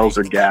hotels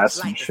or gas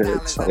and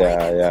shit. So.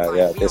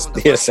 Yeah. It's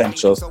the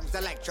essentials,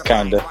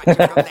 kinda.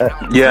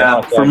 Yeah,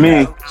 for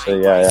me. So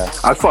yeah.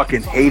 I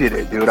fucking hated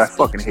it, dude. I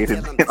fucking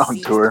hated being on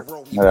tour.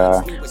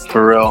 Yeah.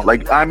 For real.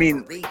 Like, I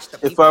mean,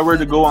 if I were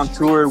to go on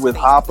tour with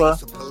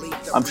Hoppa,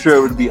 I'm sure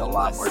it would be a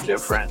lot more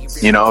different.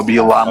 It'd be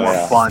a lot more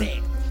fun.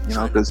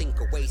 Because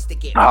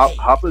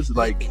Hoppa's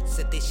like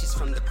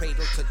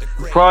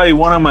probably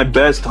one of my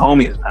best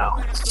homies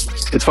now.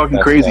 It's fucking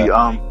crazy.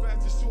 I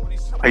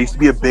used to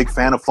be a big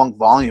fan of Funk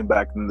Volume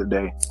back in the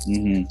day.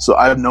 Mm-hmm. So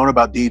I've known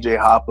about DJ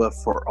Hoppa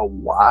for a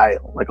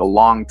while, like a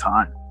long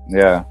time.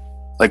 Yeah.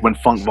 Like when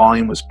Funk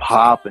Volume was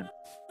popping.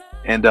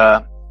 And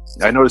I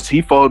noticed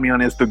he followed me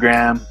on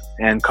Instagram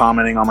and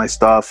commenting on my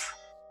stuff.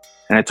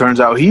 And it turns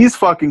out he's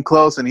fucking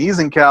close and he's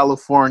in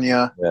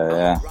California.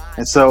 Yeah.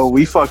 And so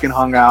we fucking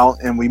hung out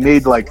and we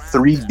made like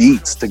 3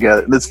 beats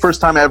together. That's the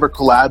first time I ever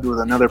collabed with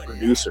another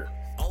producer.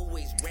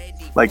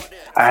 Like,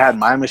 I had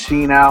my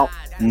machine out,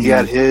 he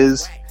had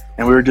his,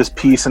 and we were just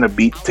piecing a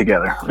beat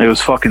together. It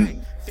was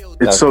fucking,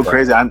 it's so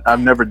crazy. I've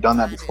never done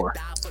that before.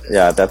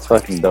 Yeah, that's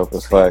fucking dope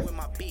as fuck.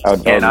 I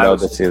would love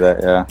to see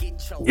that, yeah.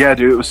 Yeah,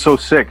 dude, it was so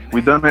sick.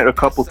 We've done it a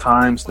couple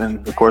times,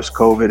 then of course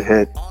COVID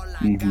hit.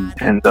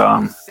 And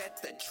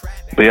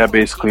but yeah,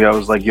 basically I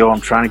was like, yo, I'm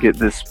trying to get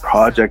this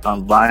project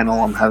on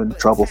vinyl. I'm having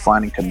trouble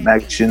finding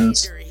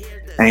connections.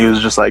 And he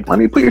was just like, let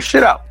me put your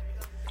shit out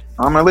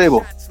on my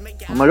label.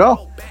 I'm like,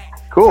 oh,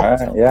 cool. All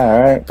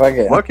right, fuck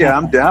it. Fuck yeah,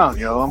 I'm down,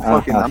 yo.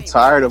 I'm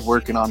tired of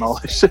working on all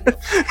this shit.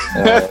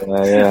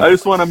 Yeah. I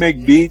just want to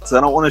make beats.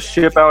 I don't want to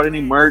ship out any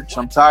merch.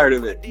 I'm tired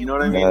of it. You know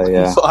what I mean?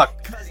 Yeah.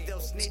 Fuck.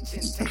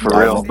 For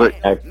real. But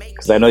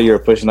because I know you were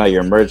pushing out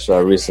your merch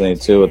recently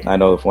too. I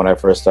know when I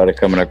first started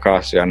coming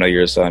across you, I know you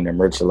were selling your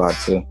merch a lot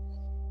too.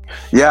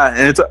 Yeah,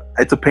 and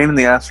it's a pain in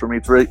the ass for me.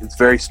 It's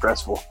very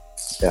stressful.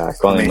 Yeah, I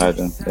can only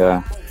imagine.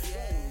 Yeah,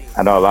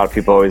 I know a lot of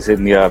people always hit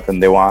me up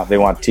and they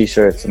want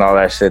T-shirts and all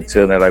that shit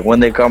too. And they're like, when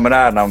they coming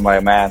out? And I'm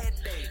like, man,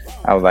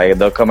 I'm like,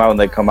 they'll come out when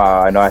they come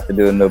out. I know I have to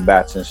do a new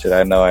batch and shit.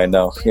 I know.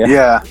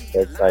 Yeah.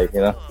 It's like,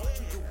 you know.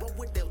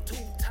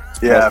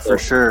 Yeah, for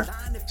sure.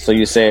 So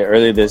you say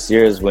early this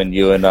year is when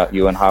you and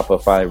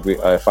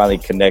Hoppa finally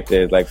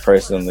connected, like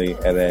personally,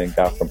 and then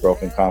got from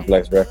Broken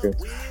Complex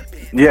Records.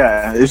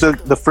 Yeah, it was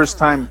the first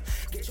time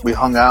we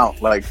hung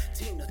out. Like,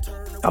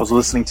 I was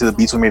listening to the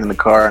beats we made in the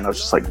car, and I was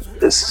just like,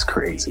 "This is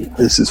crazy.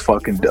 This is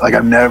fucking like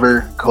I've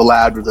never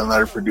collabed with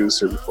another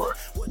producer before."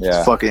 Yeah,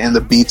 it's fucking, and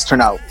the beats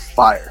turn out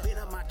fire.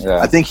 Yeah,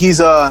 I think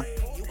he's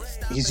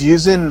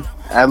using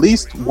at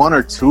least 1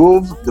 or 2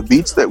 of the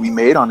beats that we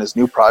made on his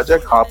new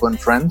project, Hoppa and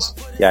Friends.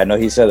 Yeah, I know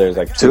he said there's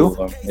like 2 of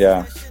them.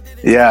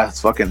 Yeah,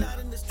 it's fucking.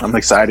 I'm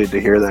excited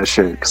to hear that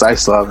shit because I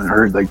still haven't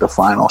heard like the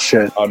final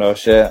shit. Oh no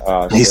shit!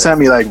 He sent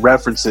me like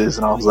references,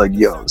 and I was like,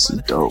 "Yo, this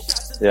is dope."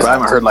 Yeah. But I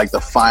haven't heard like the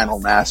final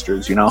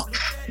masters, you know?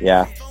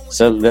 Yeah.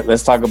 So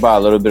let's talk about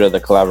a little bit of the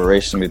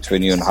collaboration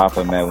between you and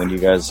Hoppa, man. When you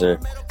guys are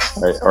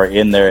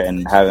in there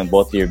and having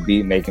both of your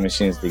beat making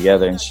machines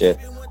together and shit.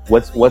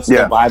 What's the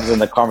vibes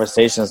and the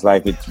conversations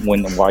like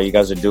while you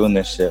guys are doing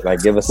this shit?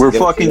 Like, give us. We're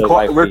fucking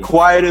quiet. We're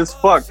quiet as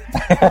fuck.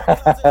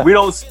 We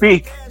don't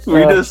speak.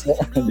 We just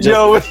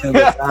yo.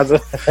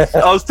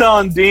 I was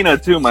telling Dina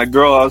too, my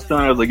girl. I was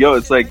telling her, I was like, yo,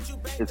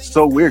 it's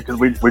so weird because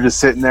we're just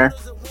sitting there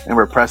and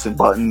we're pressing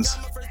buttons,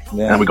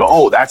 and we go,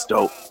 oh, that's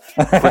dope.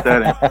 Put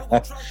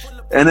that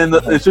in, and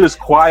then it's just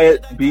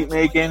quiet beat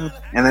making,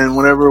 and then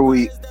whenever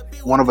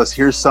one of us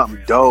hears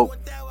something dope,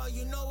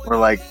 we're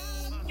like,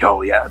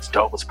 yo, yeah, it's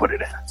dope. Let's put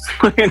it in.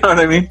 You know what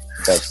I mean?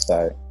 That's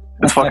tight.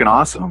 It's fucking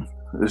awesome.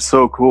 It's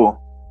so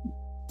cool.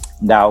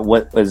 Now,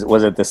 what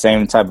was it the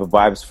same type of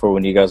vibes for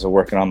when you guys were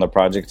working on the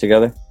project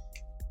together?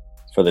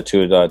 For the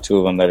two of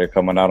them that are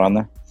coming out on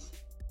there?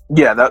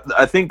 Yeah,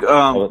 I think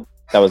that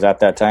was at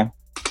that time.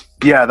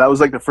 Yeah, that was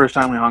like the first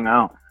time we hung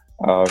out.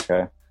 Oh,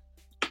 okay,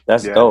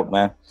 that's dope,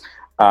 man.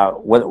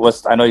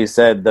 What's I know you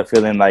said the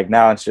feeling like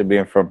now it should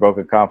be from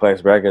Broken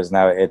Complex Records.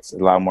 Now it's a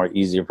lot more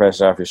easier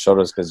pressure off your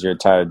shoulders because you're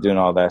tired of doing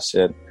all that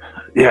shit.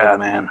 Yeah,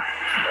 man.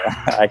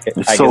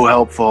 It's so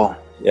helpful.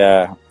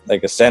 Yeah, I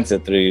can sense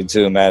it through you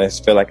too, man. I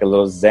just feel like a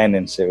little zen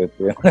and shit with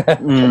you.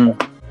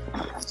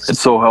 It's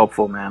so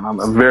helpful, man.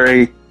 I'm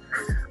very,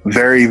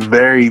 very,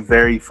 very,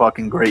 very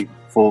fucking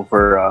grateful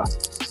for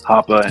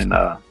Hoppa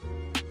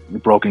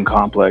and Broken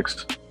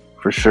Complex,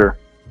 for sure.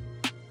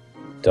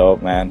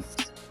 Dope, man.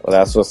 Well,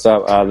 that's what's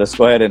up. Let's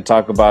go ahead and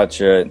talk about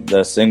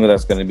the single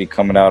that's going to be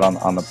coming out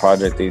on the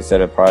project that you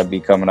said it'll probably be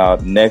coming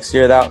out next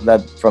year.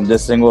 That from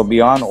this single will be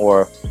on,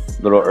 or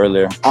a little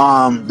earlier?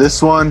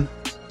 This one,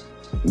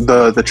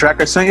 the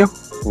track I sent you?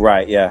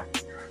 Right, yeah.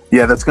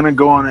 Yeah, that's going to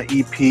go on an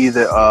EP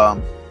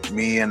that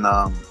me and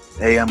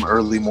AM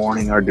Early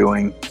Morning are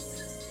doing.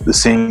 The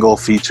single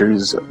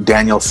features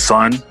Daniel's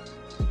son,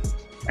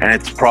 and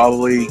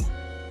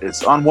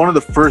it's on one of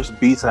the first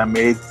beats I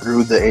made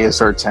through the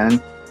ASR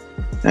 10.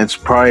 And it's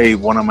probably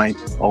one of my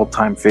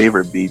all-time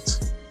favorite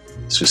beats.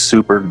 It's just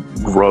super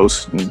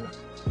gross and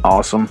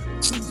awesome.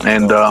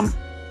 And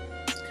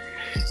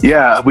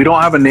yeah, we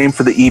don't have a name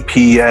for the EP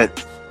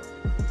yet.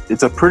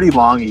 It's a pretty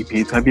long EP.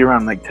 It's gonna be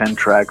around like 10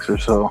 tracks or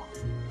so.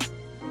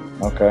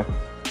 Okay.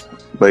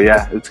 But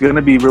yeah, it's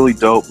gonna be really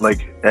dope.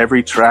 Like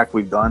every track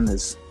we've done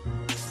is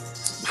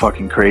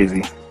fucking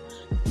crazy.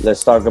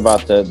 Let's talk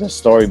about the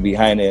story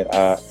behind it.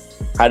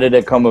 How did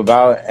it come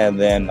about, and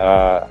then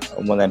how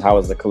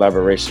was the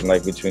collaboration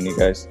like between you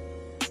guys?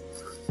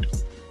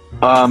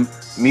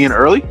 Me and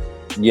Early?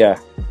 Yeah.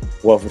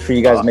 Well, for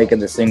you guys making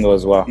the single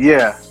as well.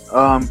 Yeah.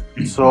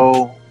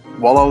 So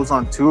while I was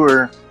on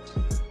tour,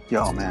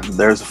 yo man,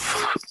 there's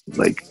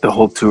like the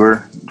whole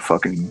tour,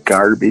 fucking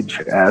garbage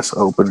ass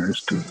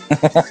openers, dude.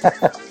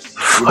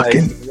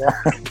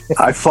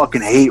 I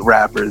fucking hate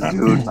rappers,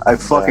 dude. I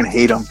fucking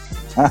hate them.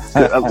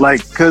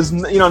 Like, cause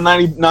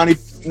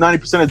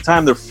 90% of the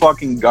time they're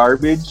fucking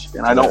garbage,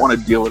 and I don't want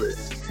to deal with it.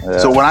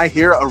 So when I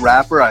hear a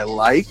rapper I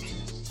like,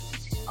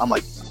 I'm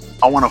like,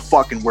 I want to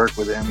fucking work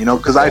with him, you know,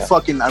 because I'm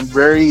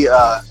very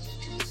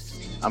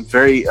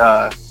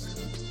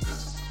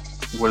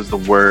what is the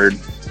word?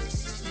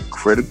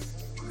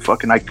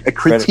 I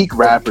critique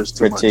rappers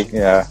too much.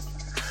 Yeah.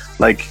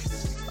 Like,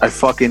 I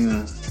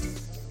don't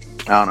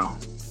know.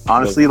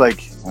 Honestly,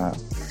 like,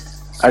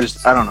 I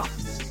don't know.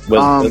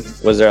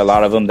 Was there a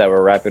lot of them that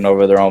were rapping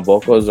over their own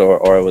vocals,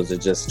 or was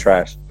it just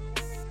trash?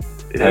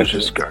 It was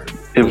just garbage.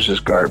 It was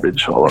just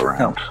garbage all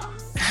around.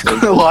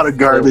 A lot of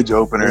garbage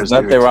openers. There's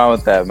nothing wrong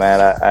with that,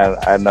 man.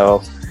 I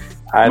know.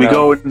 We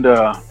go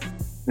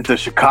into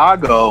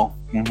Chicago,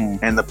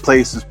 and the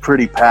place is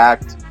pretty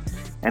packed,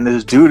 and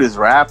this dude is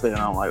rapping,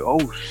 and I'm like,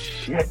 oh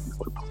shit,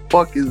 what the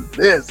fuck is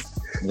this?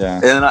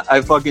 Yeah. And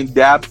I fucking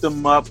dapped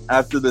him up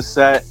after the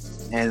set,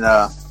 and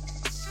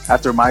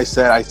after my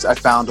set, I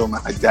found him,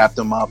 I dapped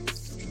him up,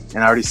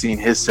 and I already seen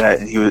his set,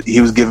 and he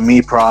was giving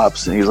me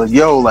props, and he was like,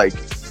 yo, like,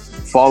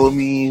 follow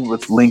me,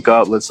 let's link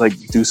up, let's like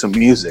do some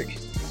music.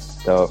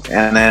 Dope.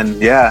 And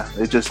then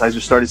I just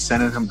started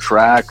sending him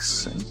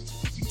tracks, and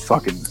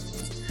fucking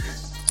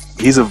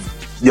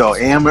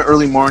AM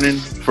Early Morning,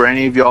 for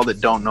any of y'all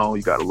that don't know,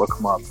 you gotta look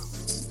him up.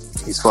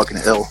 He's fucking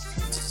ill.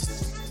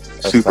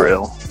 Super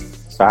ill.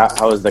 So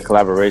how was the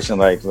collaboration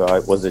like?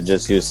 Was it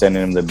just you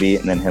sending him the beat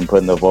and then him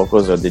putting the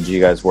vocals, or did you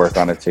guys work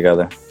on it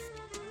together?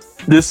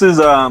 This is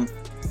out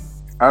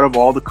of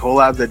all the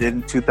collabs I did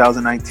in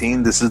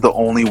 2019, this is the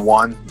only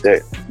one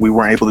that we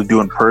weren't able to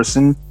do in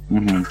person,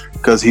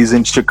 because he's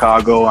in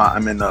Chicago,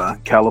 I'm in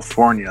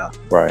California,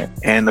 right?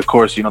 And of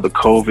course, you know, the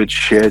COVID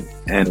shit,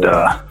 and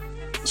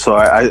so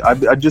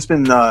I've just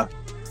been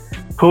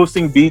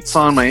posting beats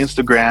on my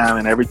Instagram,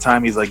 and every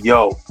time he's like,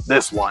 yo,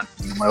 this one,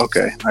 and I'm like,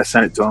 okay, I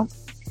sent it to him.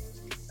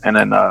 And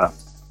then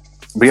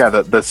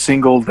the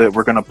single that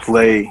we're gonna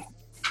play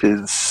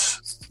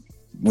is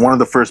one of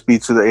the first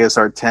beats of the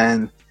ASR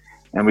 10,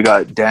 and we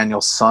got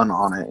Daniel's son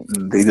on it,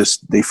 and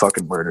they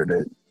fucking murdered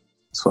it.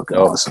 It's fucking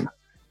awesome.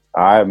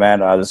 All right,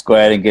 man. Let's go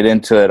ahead and get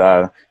into it.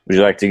 Would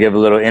you like to give a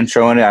little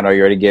intro in it? I know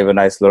you already gave a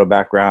nice little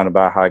background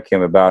about how it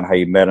came about and how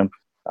you met him.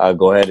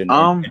 Go ahead and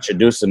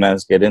introduce him, man.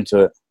 Let's get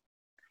into it.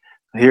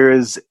 Here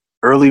is AM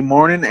Early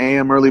Morning,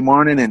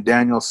 and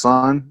Daniel's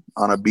son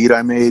on a beat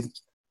I made.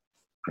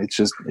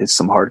 It's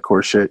some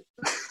hardcore shit.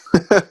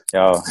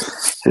 Yo,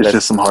 it's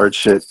just some hard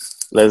shit.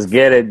 Let's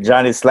get it.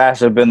 Johnny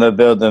Slash up in the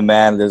building,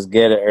 man. Let's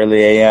get it.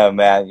 Early AM,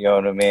 man. You know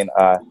what I mean?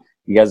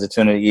 You guys are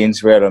tuning to Ian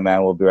Spreader,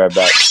 man. We'll be right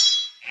back.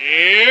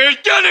 Here's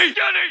Johnny.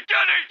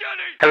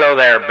 Hello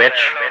there, bitch.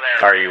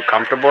 Are you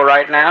comfortable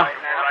right now?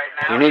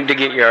 You need to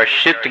get your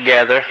shit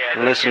together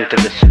and listen to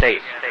the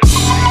state.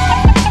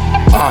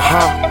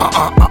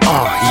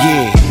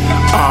 Yeah.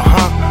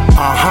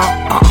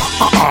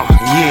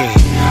 Yeah.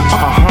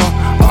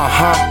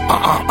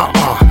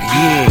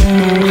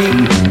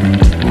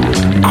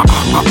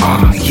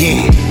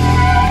 Yeah.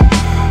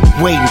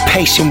 Waiting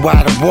patient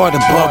while the water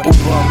bubble.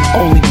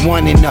 Only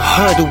one in the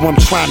huddle, I'm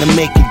trying to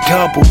make it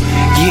double.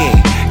 Yeah,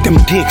 them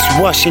dicks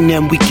rushing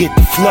and we get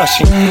the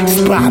flushing.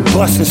 Spot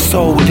busting,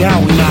 sold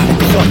out, not a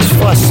clutch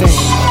fussing.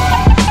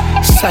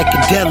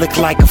 Psychedelic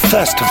like a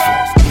festival.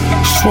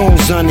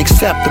 Shrooms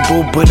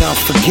unacceptable but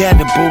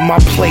unforgettable. My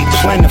plate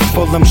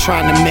plentiful, I'm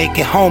trying to make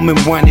it home and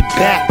run it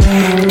back.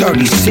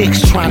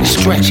 36 trying to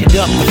stretch it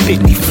up to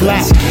 50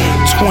 flat.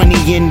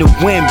 20 in the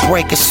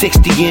windbreaker,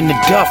 60 in the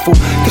duffel.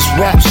 This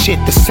rap shit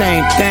the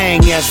same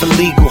thing as a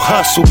legal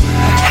hustle.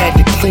 Had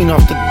to clean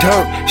off the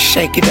dirt,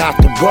 shake it out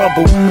the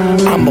rubble.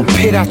 I'ma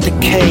pit out the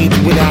cage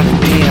without a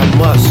damn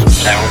muscle.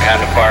 That one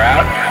kind of far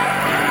out.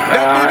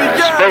 I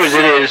suppose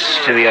it is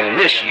to the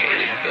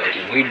uninitiated,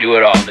 but we do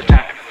it all the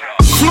time.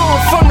 Flew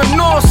from the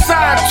north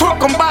side, took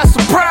them by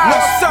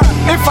surprise.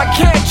 If I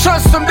can't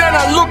trust them, then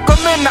I look them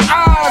in the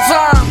eyes.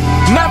 I'm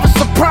never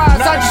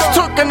surprised, I just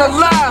took in the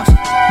lives.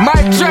 My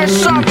dress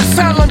sharp as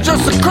hell, I'm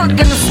just a crook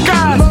in the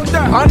skies.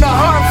 On the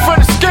hunt for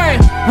the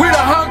skin, we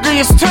the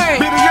hungriest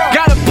team.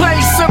 Got a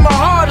place in my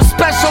heart, a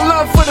special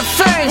love for the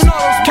fame.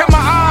 Kept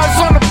my eyes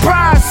on the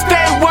prize,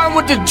 stay one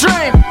with the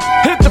dream.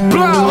 Hit the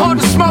blunt, hold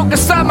the smoke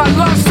inside my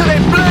lungs till they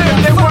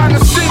bleed. They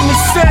wanna see me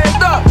stand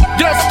up,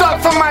 get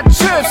stuck from my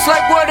chips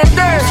like what it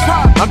is.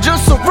 I'm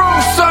just a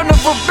rude son of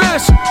a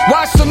bitch.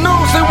 Watch the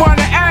news, they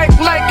wanna act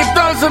like it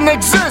doesn't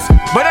exist.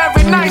 But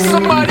every night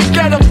somebody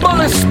get a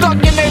bullet stuck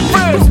in their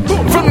ribs.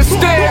 From the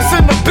stairs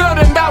in the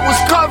building that was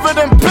covered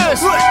in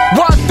piss.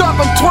 Walked up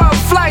on 12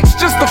 flights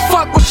just to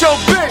fuck with your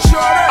bitch.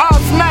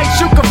 Off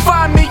nights you can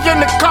find me in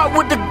the car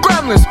with the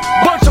gremlins.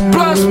 Bunch of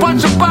blunts,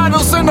 bunch of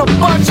bottles, and a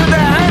bunch of the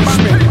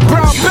henchmen.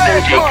 You've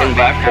been taken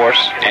by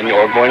force, and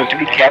you're going to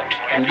be kept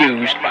and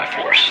used by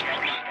force.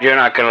 You're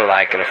not gonna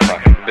like it a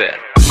fucking bit.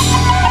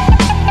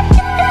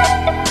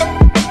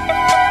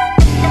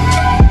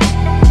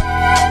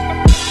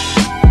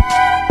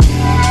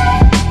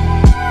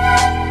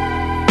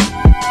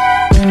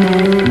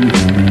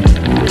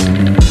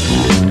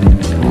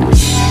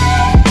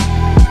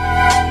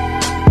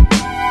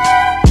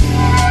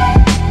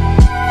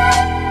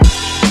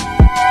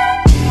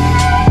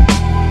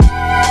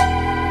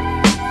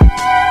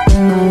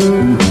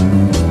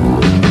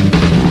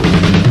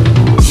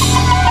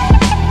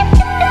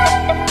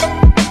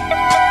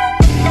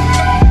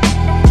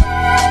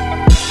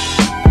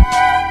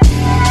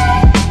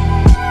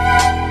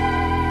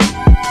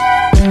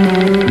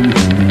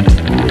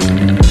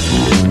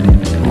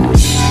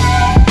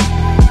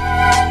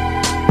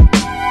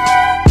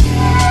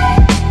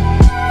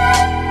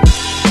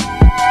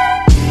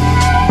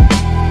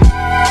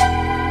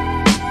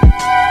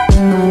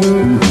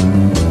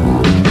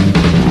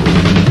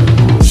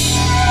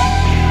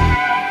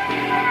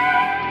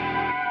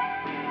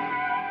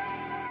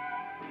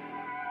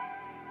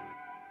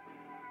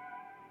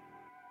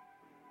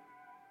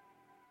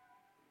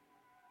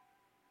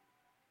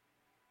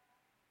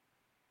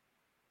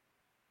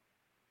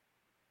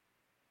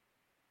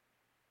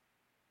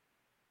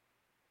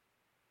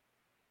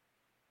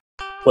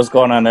 What's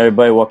going on,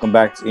 everybody? Welcome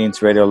back to ENT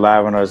Radio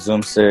Live on our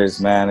Zoom series,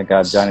 man. I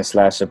got Johnny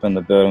Slash up in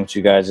the building, which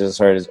you guys just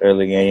heard is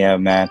early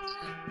AM, man.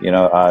 You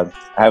know, I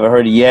haven't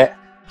heard it yet,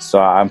 so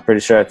I'm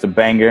pretty sure it's a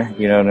banger,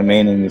 you know what I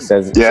mean? And he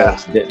says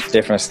it's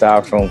different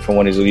style from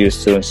what he's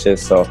used to and shit,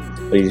 so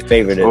but he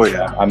favored it. Oh,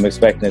 yeah. So I'm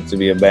expecting it to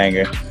be a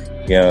banger,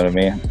 you know what I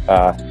mean?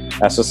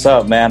 That's what's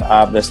up, man.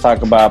 Let's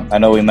talk about, I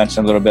know we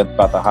mentioned a little bit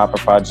about the Hopper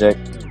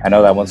Project. I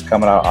know that one's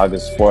coming out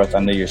August 4th.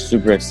 I know you're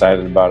super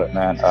excited about it,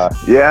 man.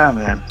 Yeah,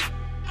 man.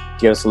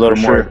 Give us a little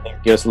more. Sure.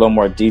 Give us a little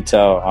more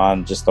detail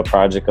on just the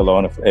project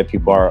alone, if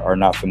people are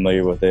not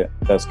familiar with it.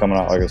 That's coming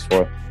out August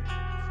 4th.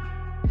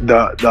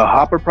 The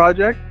Hopper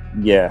Project.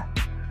 Yeah,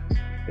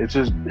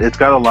 it's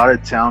got a lot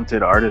of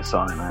talented artists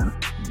on it, man.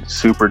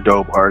 Super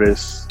dope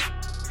artists.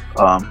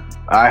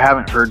 I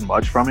haven't heard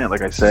much from it.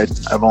 Like I said,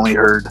 I've only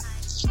heard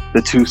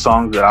the 2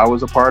 songs that I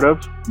was a part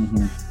of,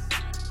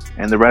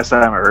 and the rest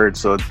I haven't heard.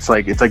 So it's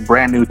like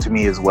brand new to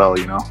me as well,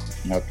 you know.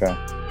 Okay.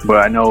 But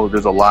I know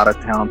there's a lot of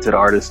talented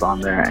artists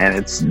on there, and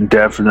it's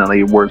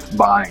definitely worth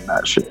buying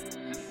that shit.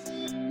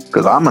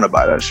 Because I'm going to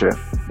buy that shit.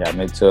 Yeah,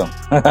 me too.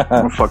 I'm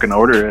going to fucking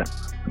order it.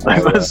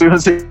 Like, as soon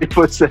as he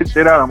puts that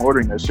shit out, I'm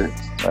ordering that shit.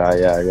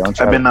 Yeah.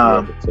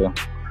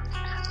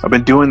 I've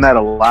been doing that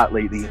a lot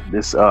lately.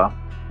 This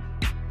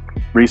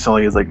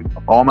recently is like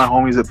all my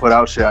homies that put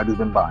out shit, I've just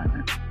been buying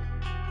it.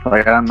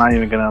 Like, I'm not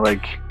even going to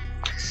like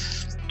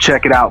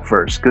check it out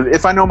first. Because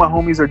if I know my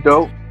homies are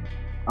dope,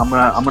 I'm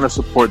gonna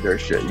support their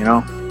shit, you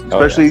know.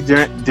 Especially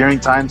during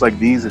times like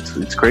these,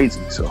 it's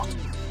crazy. So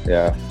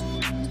yeah,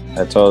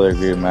 I totally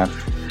agree, man.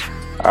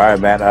 All right,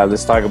 man.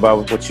 Let's talk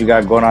about what you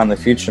got going on in the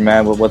future,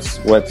 man. What's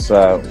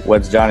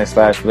Johnny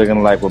Slash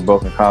looking like with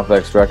Broken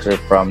Complex Records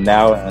from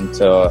now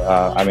until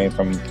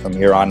from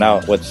here on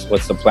out? What's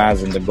the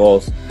plans and the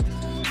goals?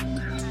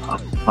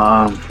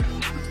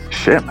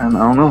 Shit, man. I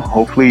don't know.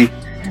 Hopefully,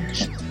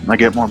 I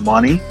get more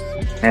money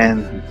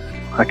and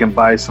I can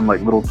buy some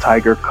like little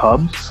tiger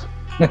cubs.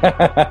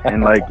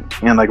 and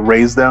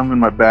raise them in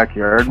my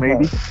backyard,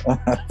 maybe.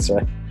 That's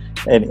right.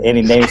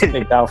 Any names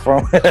picked out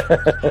from?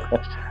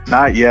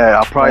 Not yet.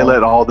 I'll probably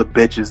let all the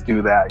bitches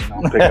do that. You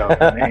know, pick out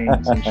the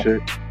names and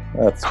shit.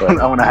 That's right.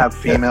 I want to have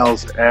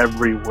females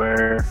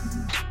everywhere.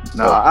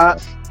 No, I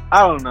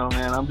don't know,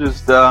 man. I'm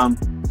just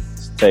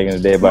taking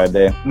it day by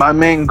day. My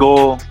main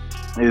goal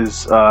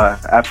is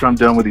after I'm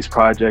done with these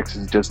projects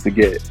is just to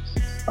get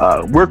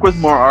work with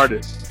more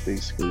artists.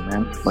 Basically,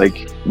 man,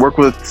 like work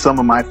with some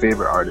of my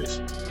favorite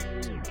artists.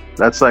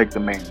 That's like the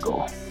main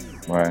goal.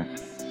 Right.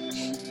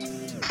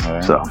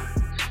 So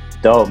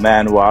dope,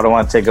 man. Well, I don't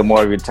want to take up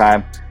more of your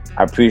time.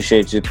 I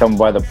appreciate you coming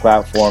by the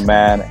platform,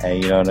 man,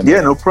 and you know what I mean.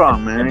 Yeah, no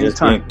problem, man.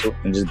 Anytime.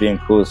 Just being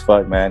cool as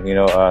fuck, man. You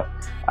know,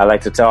 I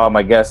like to tell all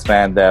my guests,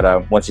 man,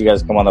 that once you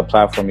guys come on the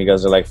platform, you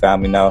guys are like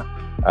family now.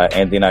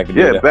 Anything I can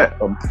do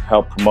to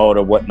help promote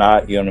or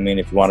whatnot, you know what I mean.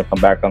 If you want to come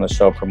back on the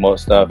show, promote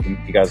stuff,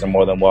 you guys are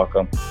more than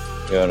welcome.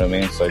 You know what I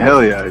mean? So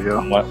hell yeah,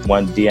 yo.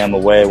 One DM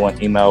away,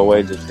 one email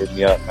away, just hit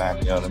me up, man.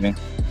 You know what I mean?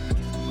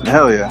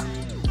 Hell yeah.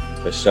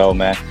 For sure,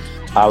 man.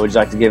 Would you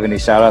like to give any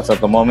shout outs at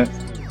the moment?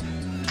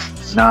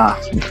 Nah.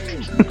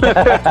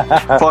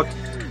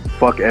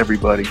 fuck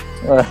everybody.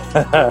 No,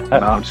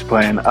 I'm just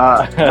playing.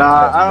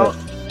 I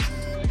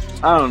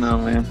don't know,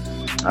 man.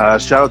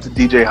 Shout out to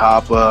DJ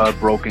Hoppa,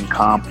 Broken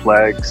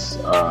Complex.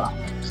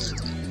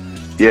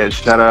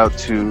 Shout out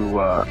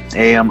to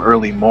AM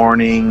Early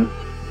Morning.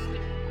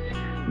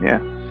 Yeah.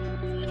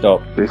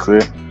 Dope. Basically.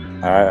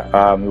 All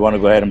right. We want to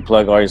go ahead and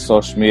plug all your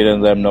social media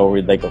and let them know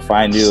where they can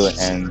find you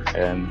and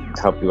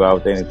help you out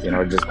with anything,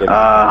 or just get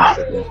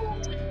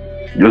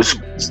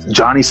just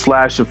Johnny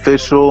Slash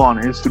Official on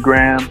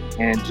Instagram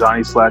and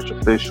Johnny Slash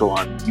Official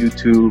on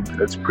YouTube.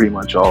 That's pretty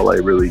much all I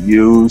really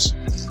use.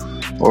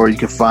 Or you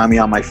can find me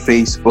on my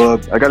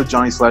Facebook. I got a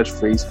Johnny Slash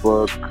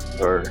Facebook,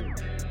 or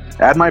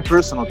add my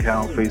personal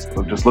account on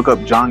Facebook. Just look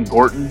up John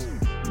Gorton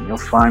and you'll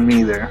find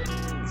me there.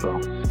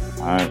 So.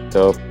 All right,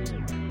 dope.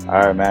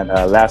 All right, man.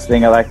 Last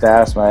thing I like to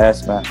ask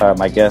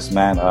my guests,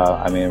 man.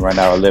 Right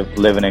now we're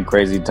living in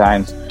crazy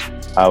times.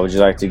 Would you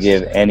like to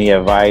give any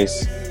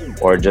advice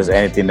or just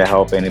anything to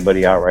help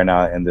anybody out right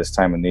now in this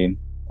time of need,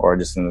 or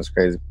just in this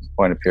crazy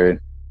point of period?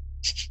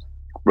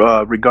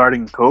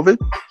 Regarding COVID?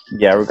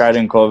 Yeah,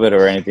 regarding COVID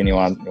or anything you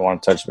want to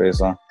touch base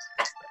on.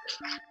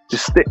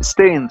 Just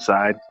stay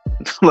inside.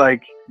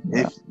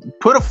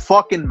 Put a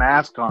fucking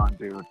mask on,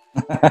 dude,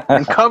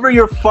 and cover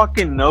your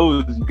fucking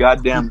nose, you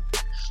goddamn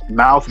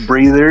mouth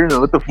breather.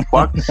 What the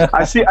fuck?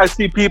 I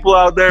see people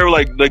out there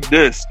like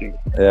this, dude.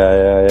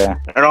 Yeah.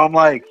 And I'm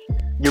like,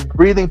 you're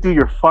breathing through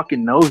your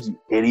fucking nose, you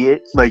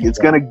idiot. Like, it's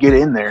gonna get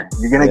in there.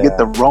 You're gonna get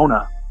the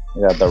Rona.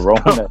 Yeah, the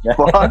Rona.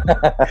 Fuck.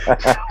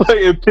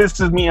 It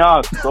pisses me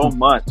off so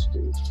much,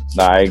 dude.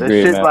 Nah, I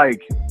agree, shit, man.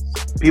 Like,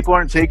 people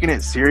aren't taking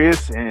it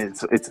serious, and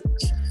it's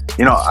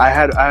you know, I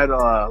had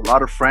a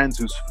lot of friends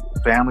whose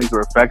families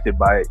were affected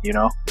by it, you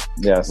know.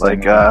 Yes. I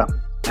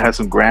had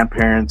some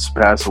grandparents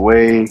pass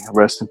away,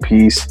 rest in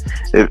peace.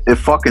 It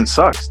fucking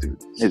sucks,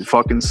 dude. It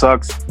fucking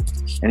sucks.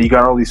 And you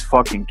got all these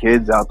fucking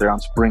kids out there on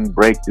spring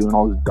break doing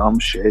all this dumb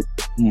shit.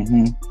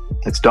 Mm-hmm.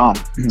 It's dumb.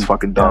 It's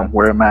fucking dumb.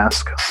 Wear a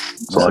mask.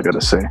 That's all I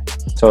gotta say.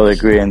 Totally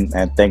agree, and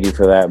thank you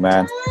for that,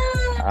 man.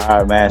 All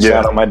right, man.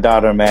 Shout out my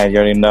daughter, man. You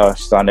already know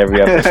she's on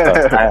every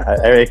episode.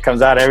 It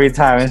comes out every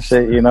time and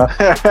shit, you know.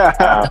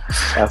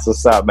 That's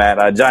what's up,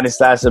 man. Johnny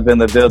Slash up in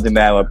the building,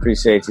 man. We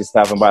appreciate you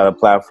stopping by the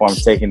platform,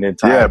 taking the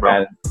time,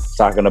 man,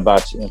 talking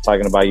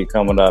about you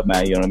coming up,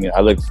 man. You know what I mean?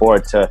 I look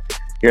forward to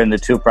hearing the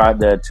two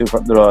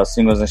little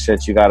singles and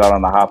shit you got out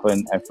on the Hopper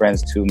and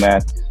Friends too,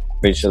 man.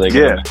 Pretty sure they're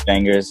gonna be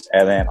bangers.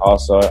 And then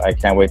also, I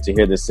can't wait to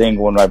hear the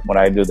single when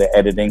I do the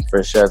editing.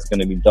 For sure, it's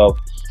gonna be dope.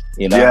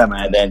 You know, yeah,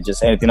 man. And then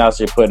just anything else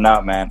you're putting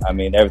out, man. I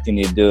mean, everything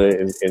you do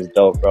is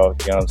dope, bro. You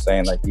know what I'm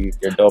saying? Like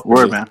you're dope.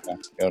 Word, man. You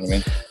know what I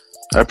mean?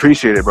 I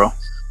appreciate it, bro.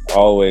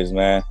 Always,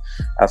 man.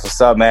 That's what's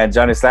up, man.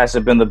 Johnny Slash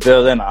up in the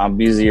building. I'm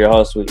Beezy, your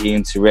host with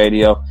ENT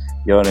Radio.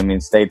 You know what I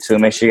mean? Stay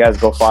tuned. Make sure you guys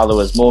go follow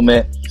his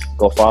movement.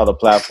 Go follow the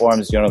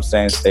platforms. You know what I'm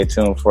saying? Stay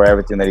tuned for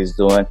everything that he's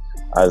doing.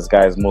 This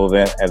guy's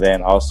moving. And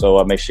then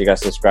also make sure you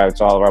guys subscribe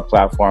to all of our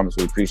platforms.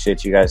 We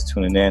appreciate you guys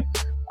tuning in.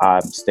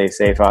 Stay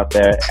safe out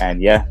there, and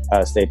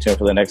stay tuned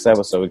for the next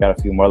episode. We got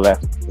a few more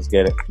left. Let's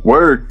get it.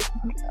 Word.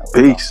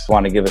 Peace.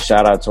 Want to give a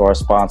shout out to our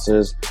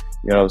sponsors.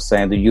 You know what I'm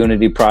saying? The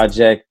Unity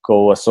Project.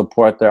 Go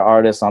support their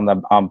artists on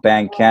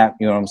Bandcamp.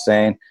 You know what I'm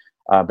saying?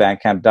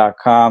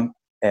 Bandcamp.com.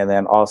 And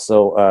then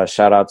also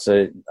shout out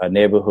to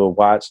Neighborhood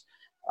Watch.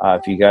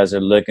 If you guys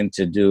are looking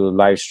to do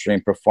live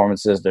stream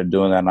performances, they're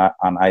doing that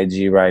on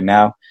IG right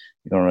now.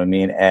 You know what I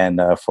mean? And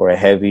for a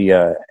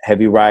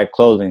heavy ride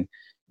clothing.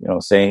 You know what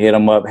I'm saying? Hit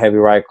them up,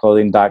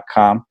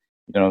 heavyrideclothing.com.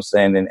 You know what I'm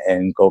saying?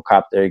 And go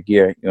cop their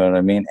gear. You know what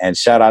I mean? And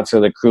shout out to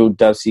the crew,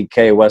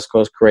 WCK, West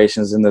Coast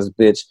Creations in this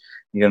bitch.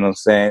 You know what I'm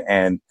saying?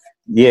 And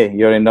yeah,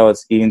 you already know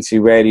it's ENT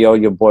Radio,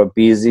 your boy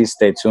Beezy.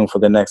 Stay tuned for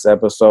the next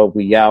episode.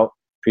 We out.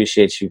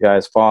 Appreciate you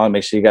guys following.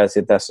 Make sure you guys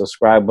hit that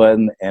subscribe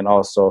button. And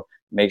also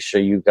make sure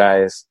you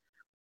guys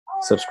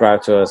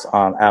subscribe to us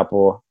on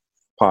Apple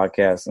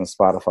Podcasts and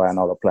Spotify and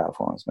all the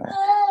platforms, man.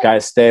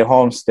 Guys, stay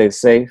home, stay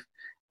safe.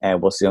 And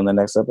we'll see you on the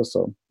next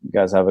episode. You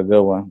guys have a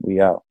good one.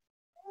 We out.